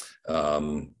source.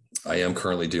 I am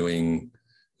currently doing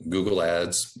Google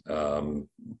ads,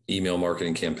 email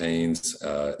marketing campaigns,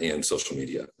 and social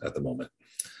media at the moment.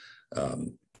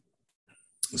 And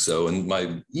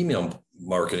my email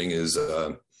marketing is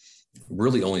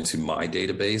really only to my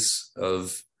database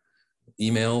of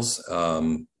emails.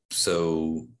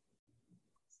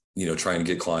 Trying to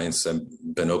get clients. I've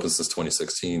been open since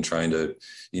 2016, trying to,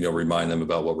 remind them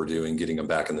about what we're doing, getting them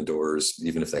back in the doors,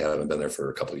 even if they haven't been there for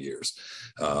a couple of years.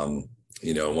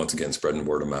 Once again, spreading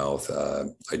word of mouth.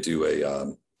 I do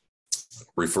a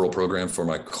referral program for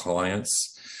my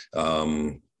clients.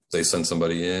 They send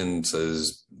somebody in,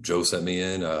 says, Joe sent me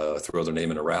in, throw their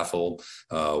name in a raffle.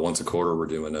 Once a quarter, we're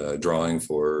doing a drawing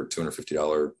for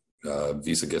 $250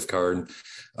 Visa gift card.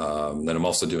 Then I'm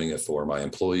also doing it for my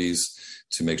employees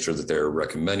to make sure that they're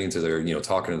recommending to their,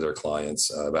 talking to their clients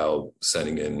about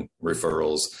sending in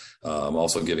referrals,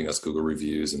 also giving us Google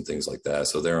reviews and things like that.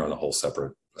 So they're on a whole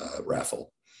separate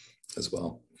raffle as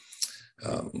well.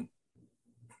 But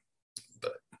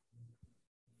a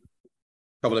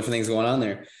couple different things going on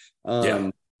there.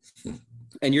 And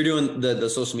you're doing the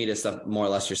social media stuff more or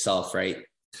less yourself, right?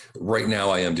 Right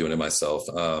now I am doing it myself.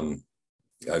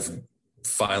 I've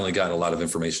finally gotten a lot of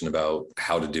information about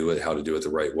how to do it the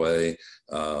right way.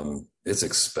 It's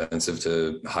expensive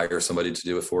to hire somebody to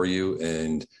do it for you.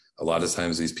 And a lot of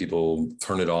times these people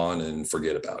turn it on and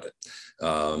forget about it.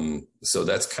 So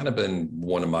that's kind of been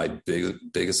one of my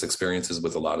biggest experiences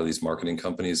with a lot of these marketing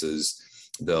companies is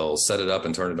they'll set it up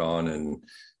and turn it on. And,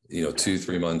 2,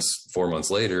 3 months, 4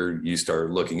 months later, you start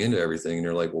looking into everything and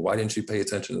you're like, well, why didn't you pay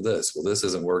attention to this? Well, this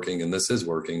isn't working and this is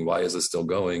working. Why is it still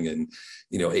going? And,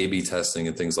 A/B testing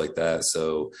and things like that.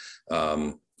 So,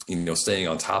 staying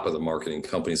on top of the marketing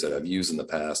companies that I've used in the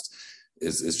past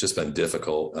it's just been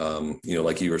difficult.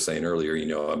 Like you were saying earlier,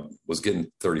 I was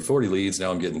getting 30, 40 leads.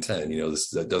 Now I'm getting 10,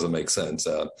 that doesn't make sense.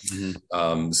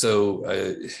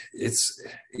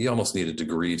 You almost need a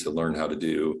degree to learn how to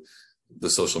do the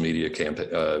social media campaign,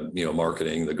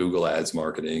 marketing, the Google ads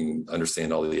marketing,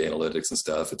 understand all the analytics and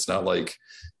stuff. It's not like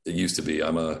it used to be.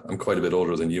 I'm quite a bit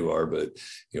older than you are, but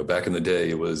back in the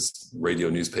day it was radio,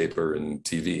 newspaper and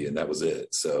TV and that was it.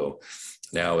 So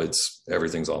now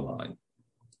everything's online.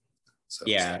 So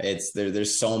yeah,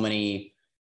 there's so many,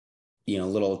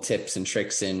 little tips and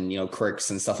tricks and,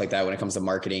 quirks and stuff like that when it comes to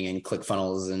marketing and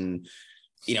ClickFunnels and,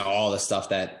 all the stuff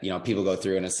that, people go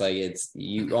through. And it's like,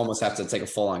 you almost have to take a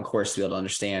full on course to be able to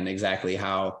understand exactly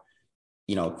how,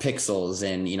 pixels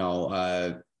and,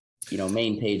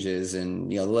 main pages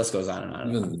and, the list goes on and on.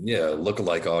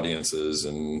 Lookalike audiences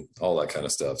and all that kind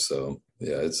of stuff. So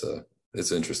yeah,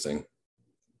 it's interesting.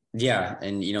 Yeah.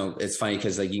 And, it's funny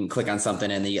because like you can click on something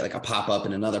and then you get like a pop-up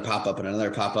and another pop-up and another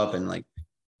pop-up. And like,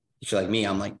 if you're like me,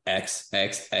 I'm like X.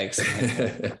 It's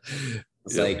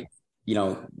like,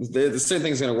 the certain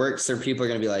things are going to work. Certain people are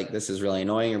going to be like, this is really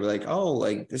annoying, or be like, oh,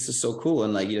 like this is so cool.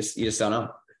 And like, you just don't know.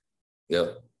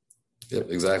 Yep,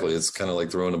 exactly. It's kind of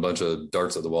like throwing a bunch of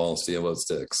darts at the wall and seeing what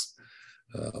sticks.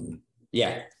 So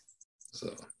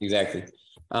exactly.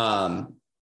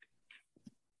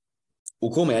 Well,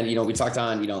 cool, man. We talked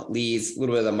on, leads, a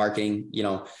little bit of the marketing,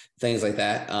 things like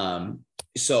that.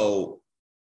 So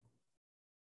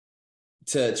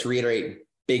to reiterate,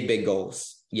 big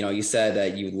goals. You said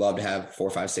that you'd love to have 4,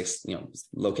 5, 6,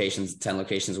 locations, 10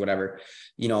 locations, whatever.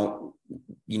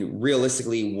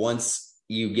 Realistically, once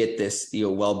you get this,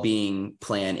 well-being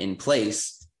plan in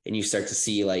place, and you start to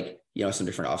see like, some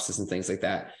different offices and things like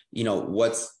that.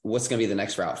 What's going to be the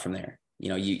next route from there?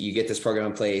 You get this program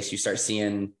in place, you start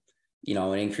seeing,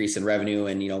 an increase in revenue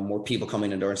and, more people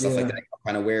coming in the door and stuff like that,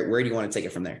 kind of where do you want to take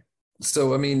it from there?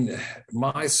 So, I mean,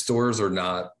 my stores are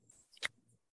not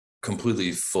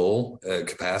completely full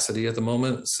capacity at the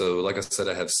moment. So like I said,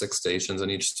 I have 6 stations in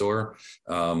each store.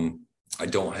 I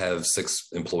don't have 6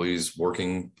 employees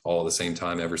working all at the same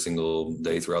time every single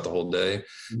day throughout the whole day.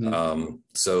 Mm-hmm.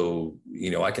 So,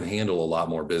 I can handle a lot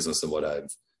more business than what I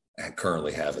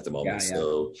currently have at the moment. Yeah.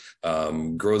 So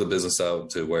grow the business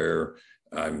out to where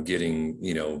I'm getting,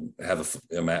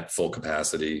 I'm at full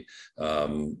capacity,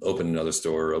 open another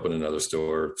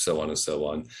store, so on and so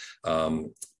on.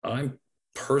 I'm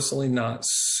personally not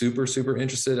super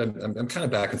interested. I'm kind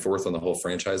of back and forth on the whole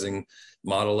franchising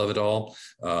model of it all.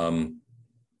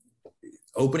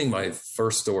 Opening my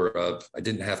first store up, I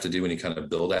didn't have to do any kind of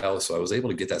build out. So I was able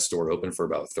to get that store open for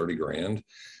about $30,000,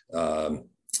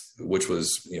 which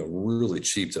was, really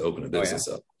cheap to open a business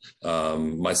up.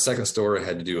 My second store, I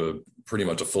had to do pretty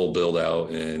much a full build out,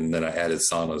 and then I added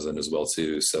saunas in as well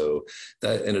too. So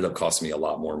that ended up costing me a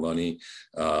lot more money.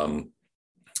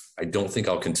 I don't think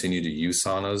I'll continue to use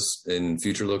saunas in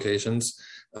future locations.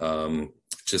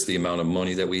 Just the amount of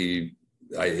money that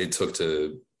it took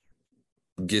to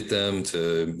get them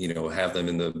to, have them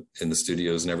in the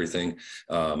studios and everything.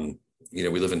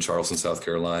 We live in Charleston, South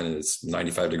Carolina, and it's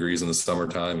 95 degrees in the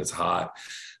summertime. It's hot.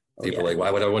 People are like, why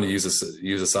would I want to use a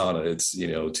sauna? It's,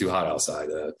 too hot outside.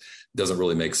 Doesn't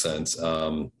really make sense.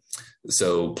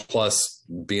 So plus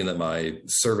being that my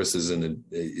service is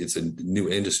it's a new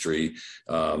industry,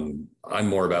 I'm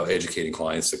more about educating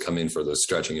clients to come in for the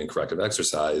stretching and corrective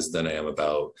exercise than I am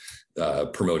about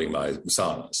promoting my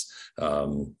saunas.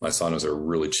 My saunas are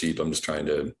really cheap. I'm just trying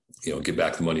to, get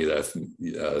back the money that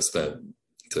I've spent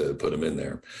to put them in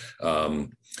there.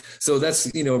 So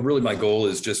that's, really my goal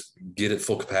is just get it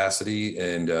full capacity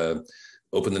and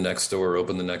open the next store.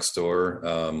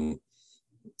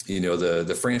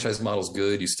 The franchise model is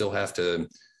good. You still have to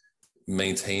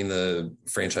maintain the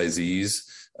franchisees,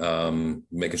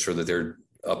 making sure that they're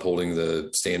upholding the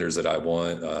standards that I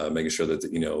want, making sure that,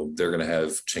 they're going to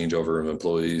have changeover of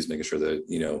employees, making sure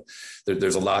that,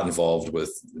 there's a lot involved with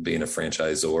being a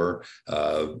franchisor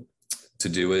to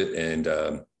do it. And,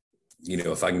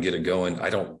 if I can get it going, I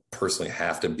don't personally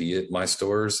have to be at my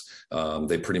stores.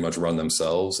 They pretty much run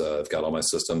themselves. I've got all my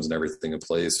systems and everything in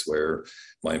place where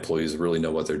my employees really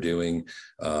know what they're doing.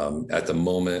 At the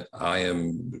moment, I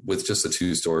am with just the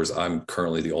 2 stores. I'm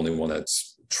currently the only one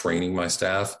that's training my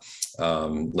staff,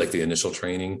 like the initial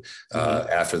training.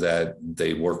 After that,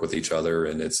 they work with each other,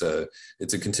 and it's a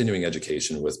continuing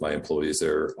education with my employees.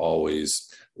 They're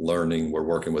always learning. We're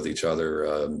working with each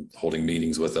other, holding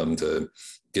meetings with them to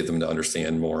get them to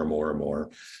understand more and more and more.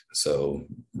 So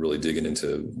really digging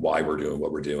into why we're doing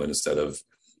what we're doing instead of,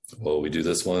 well, we do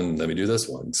this one, let me do this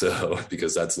one. So,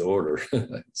 because that's the order.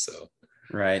 So.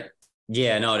 Right.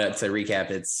 Yeah, no, to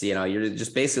recap, it's, you're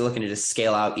just basically looking to just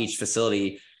scale out each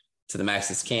facility to the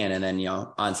max it can, and then,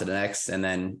 on to the next. And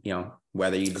then,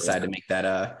 whether you decide to make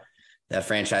that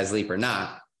franchise leap or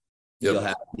not, you'll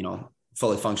have,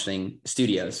 fully functioning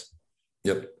studios.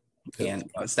 Yep. And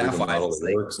staff wise,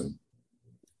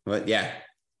 but yeah,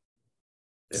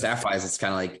 staff wise, it's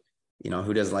kind of like,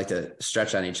 who doesn't like to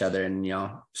stretch on each other, and,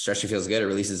 stretching feels good. It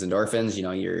releases endorphins,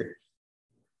 you're,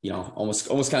 almost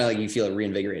kind of like you feel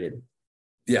reinvigorated.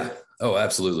 Yeah. Oh,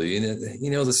 absolutely. And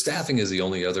the staffing is the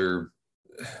only other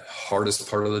hardest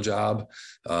part of the job.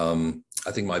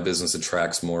 I think my business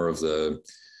attracts more of the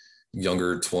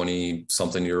younger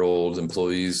 20-something-year-old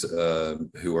employees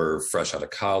who are fresh out of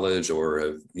college or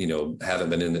have, haven't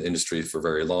been in the industry for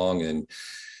very long. And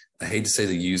I hate to say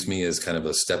they use me as kind of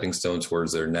a stepping stone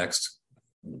towards their next,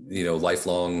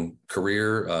 lifelong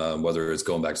career, whether it's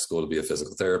going back to school to be a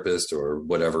physical therapist or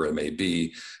whatever it may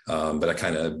be. But I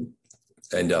kind of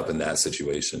end up in that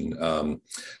situation. I'm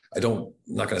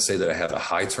not going to say that I have a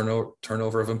high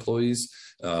turnover of employees.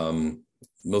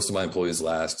 Most of my employees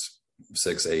last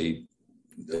 6-8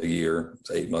 a year,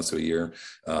 8 months to a year.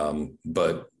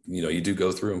 But you do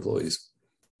go through employees.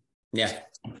 Yeah.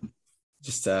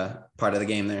 Just part of the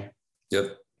game there.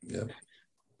 Yep.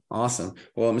 Awesome.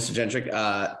 Well, Mr. Gentric,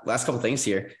 last couple things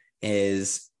here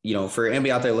is, for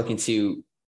anybody out there looking to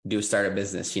do a startup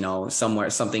business,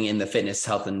 something in the fitness,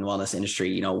 health, and wellness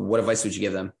industry, what advice would you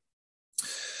give them?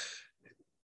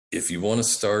 If you want to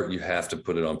start, you have to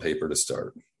put it on paper to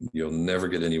start. You'll never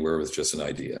get anywhere with just an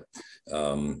idea.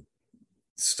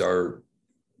 Start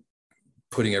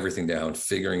putting everything down,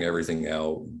 figuring everything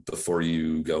out before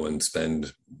you go and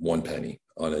spend 1 penny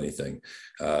on anything.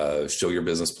 Show your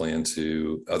business plan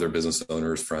to other business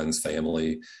owners, friends,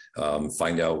 family,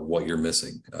 find out what you're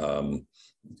missing.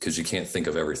 because you can't think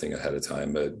of everything ahead of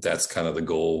time. But that's kind of the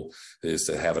goal, is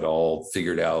to have it all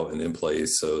figured out and in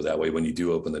place. So that way, when you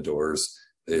do open the doors,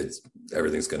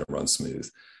 everything's going to run smooth.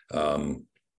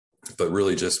 But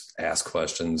really just ask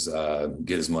questions,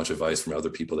 get as much advice from other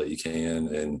people that you can,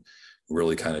 and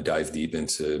really kind of dive deep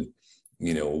into,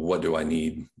 what do I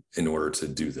need in order to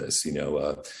do this?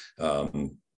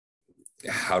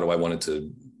 How do I want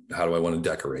to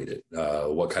decorate it?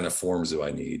 What kind of forms do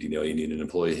I need? You need an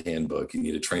employee handbook, you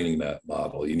need a training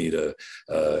model, you need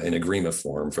an agreement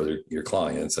form for your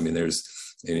clients. I mean, there's,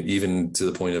 and even to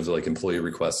the point of like employee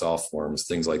request off forms,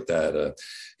 things like that.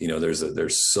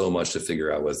 There's so much to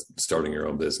figure out with starting your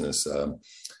own business.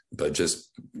 But just,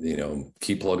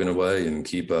 keep plugging away and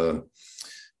keep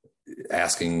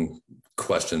asking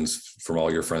questions from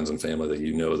all your friends and family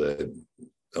that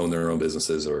own their own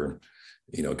businesses, or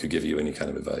could give you any kind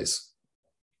of advice.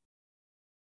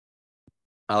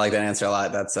 I like that answer a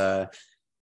lot. That's I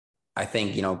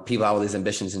think, people have all these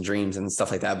ambitions and dreams and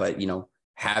stuff like that, but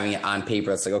having it on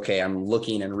paper, it's like, okay, I'm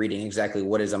looking and reading exactly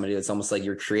what it is I'm gonna do. It's almost like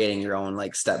you're creating your own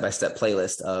like step-by-step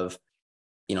playlist of,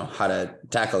 how to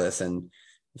tackle this. And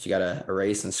if you got to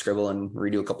erase and scribble and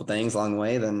redo a couple things along the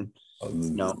way, then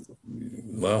no.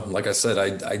 Well, like I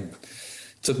said, I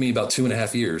took me about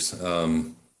 2.5 years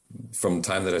from the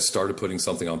time that I started putting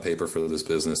something on paper for this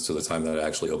business to the time that I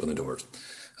actually opened the doors.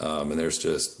 And there's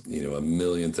just, a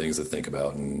million things to think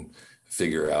about and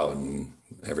figure out and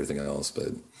everything else.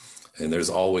 And there's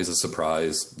always a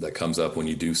surprise that comes up when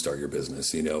you do start your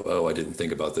business. Oh, I didn't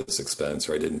think about this expense,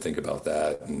 or I didn't think about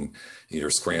that. And you're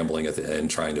scrambling at the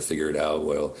end trying to figure it out.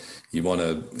 Well, you want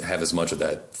to have as much of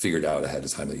that figured out ahead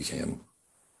of time that you can.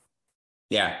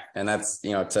 Yeah. And that's,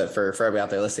 for everybody out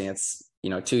there listening, it's,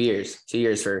 2 years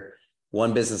for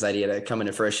one business idea to come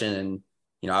into fruition. And,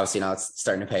 obviously now it's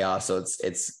starting to pay off. So it's,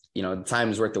 the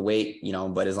time is worth the wait,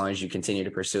 but as long as you continue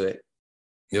to pursue it.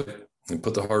 Yep. And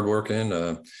put the hard work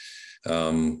in.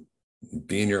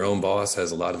 Being your own boss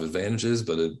has a lot of advantages,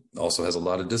 but it also has a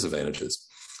lot of disadvantages.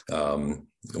 And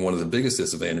one of the biggest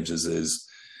disadvantages is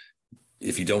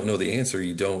if you don't know the answer,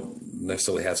 you don't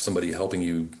necessarily have somebody helping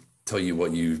you tell you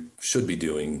what you should be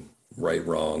doing, right,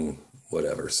 wrong,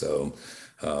 whatever. So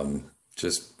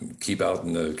just keep out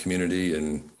in the community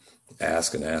and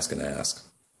ask and ask and ask.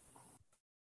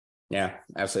 Yeah,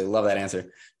 absolutely. Love that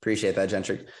answer. Appreciate that,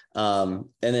 Gentric. And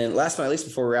then last but not least,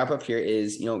 before we wrap up here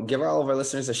is, give all of our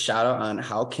listeners a shout out on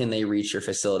how can they reach your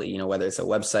facility, whether it's a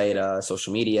website,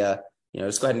 social media,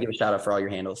 just go ahead and give a shout out for all your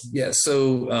handles. Yeah.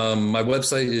 So my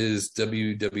website is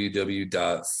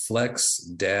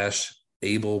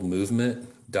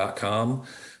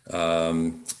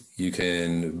www.flex-ablemovement.com. You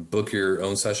can book your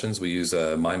own sessions. We use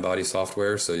MindBody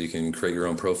software, so you can create your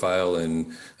own profile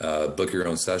and book your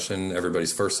own session.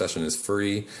 Everybody's first session is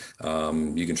free.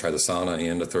 You can try the sauna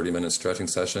and a 30-minute stretching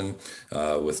session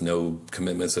with no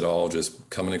commitments at all. Just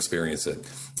come and experience it.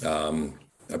 I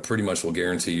pretty much will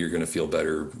guarantee you're going to feel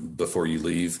better before you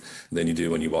leave than you do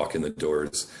when you walk in the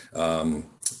doors.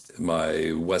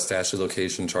 My West Ashley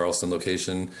location, Charleston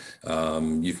location,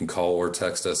 you can call or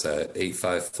text us at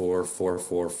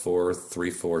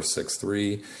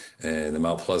 854-444-3463. And in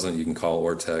Mount Pleasant, you can call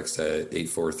or text at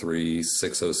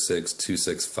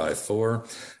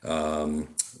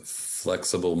 843-606-2654.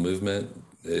 Flexible movement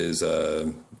is,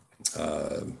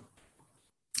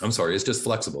 it's just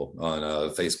flexible on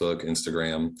Facebook,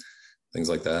 Instagram, things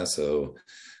like that. So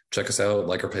check us out,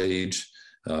 like our page.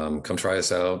 Come try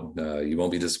us out. You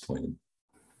won't be disappointed.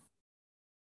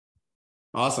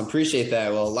 Awesome. Appreciate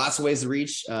that. Well, lots of ways to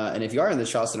reach. And if you are in the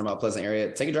Charleston or Mount Pleasant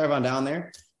area, take a drive on down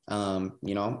there.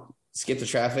 Skip the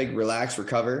traffic, relax,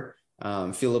 recover, feel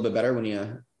a little bit better when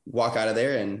you walk out of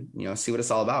there and, see what it's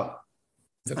all about.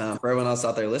 Yep. For everyone else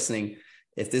out there listening,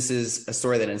 if this is a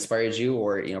story that inspired you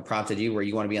or, prompted you where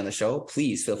you want to be on the show,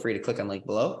 please feel free to click on the link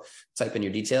below, type in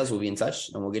your details. We'll be in touch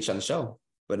and we'll get you on the show.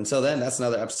 But until then, that's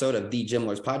another episode of the Gym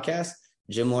Lords podcast.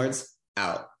 Gym Lords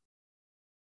out.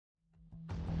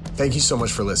 Thank you so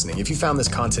much for listening. If you found this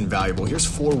content valuable, here's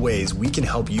 4 ways we can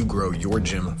help you grow your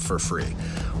gym for free.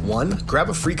 1, grab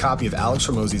a free copy of Alex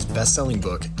Hormozi's best-selling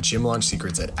book, Gym Launch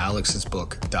Secrets, at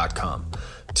alexsbook.com.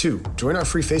 2, join our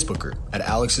free Facebook group at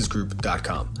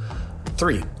alexsgroup.com.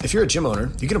 3, if you're a gym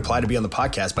owner, you can apply to be on the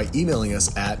podcast by emailing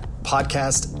us at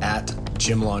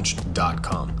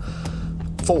podcast@gymlaunch.com.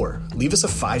 4, leave us a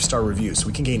 5-star review so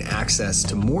we can gain access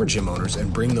to more gym owners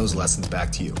and bring those lessons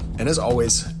back to you. And as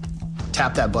always,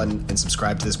 tap that button and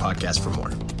subscribe to this podcast for more.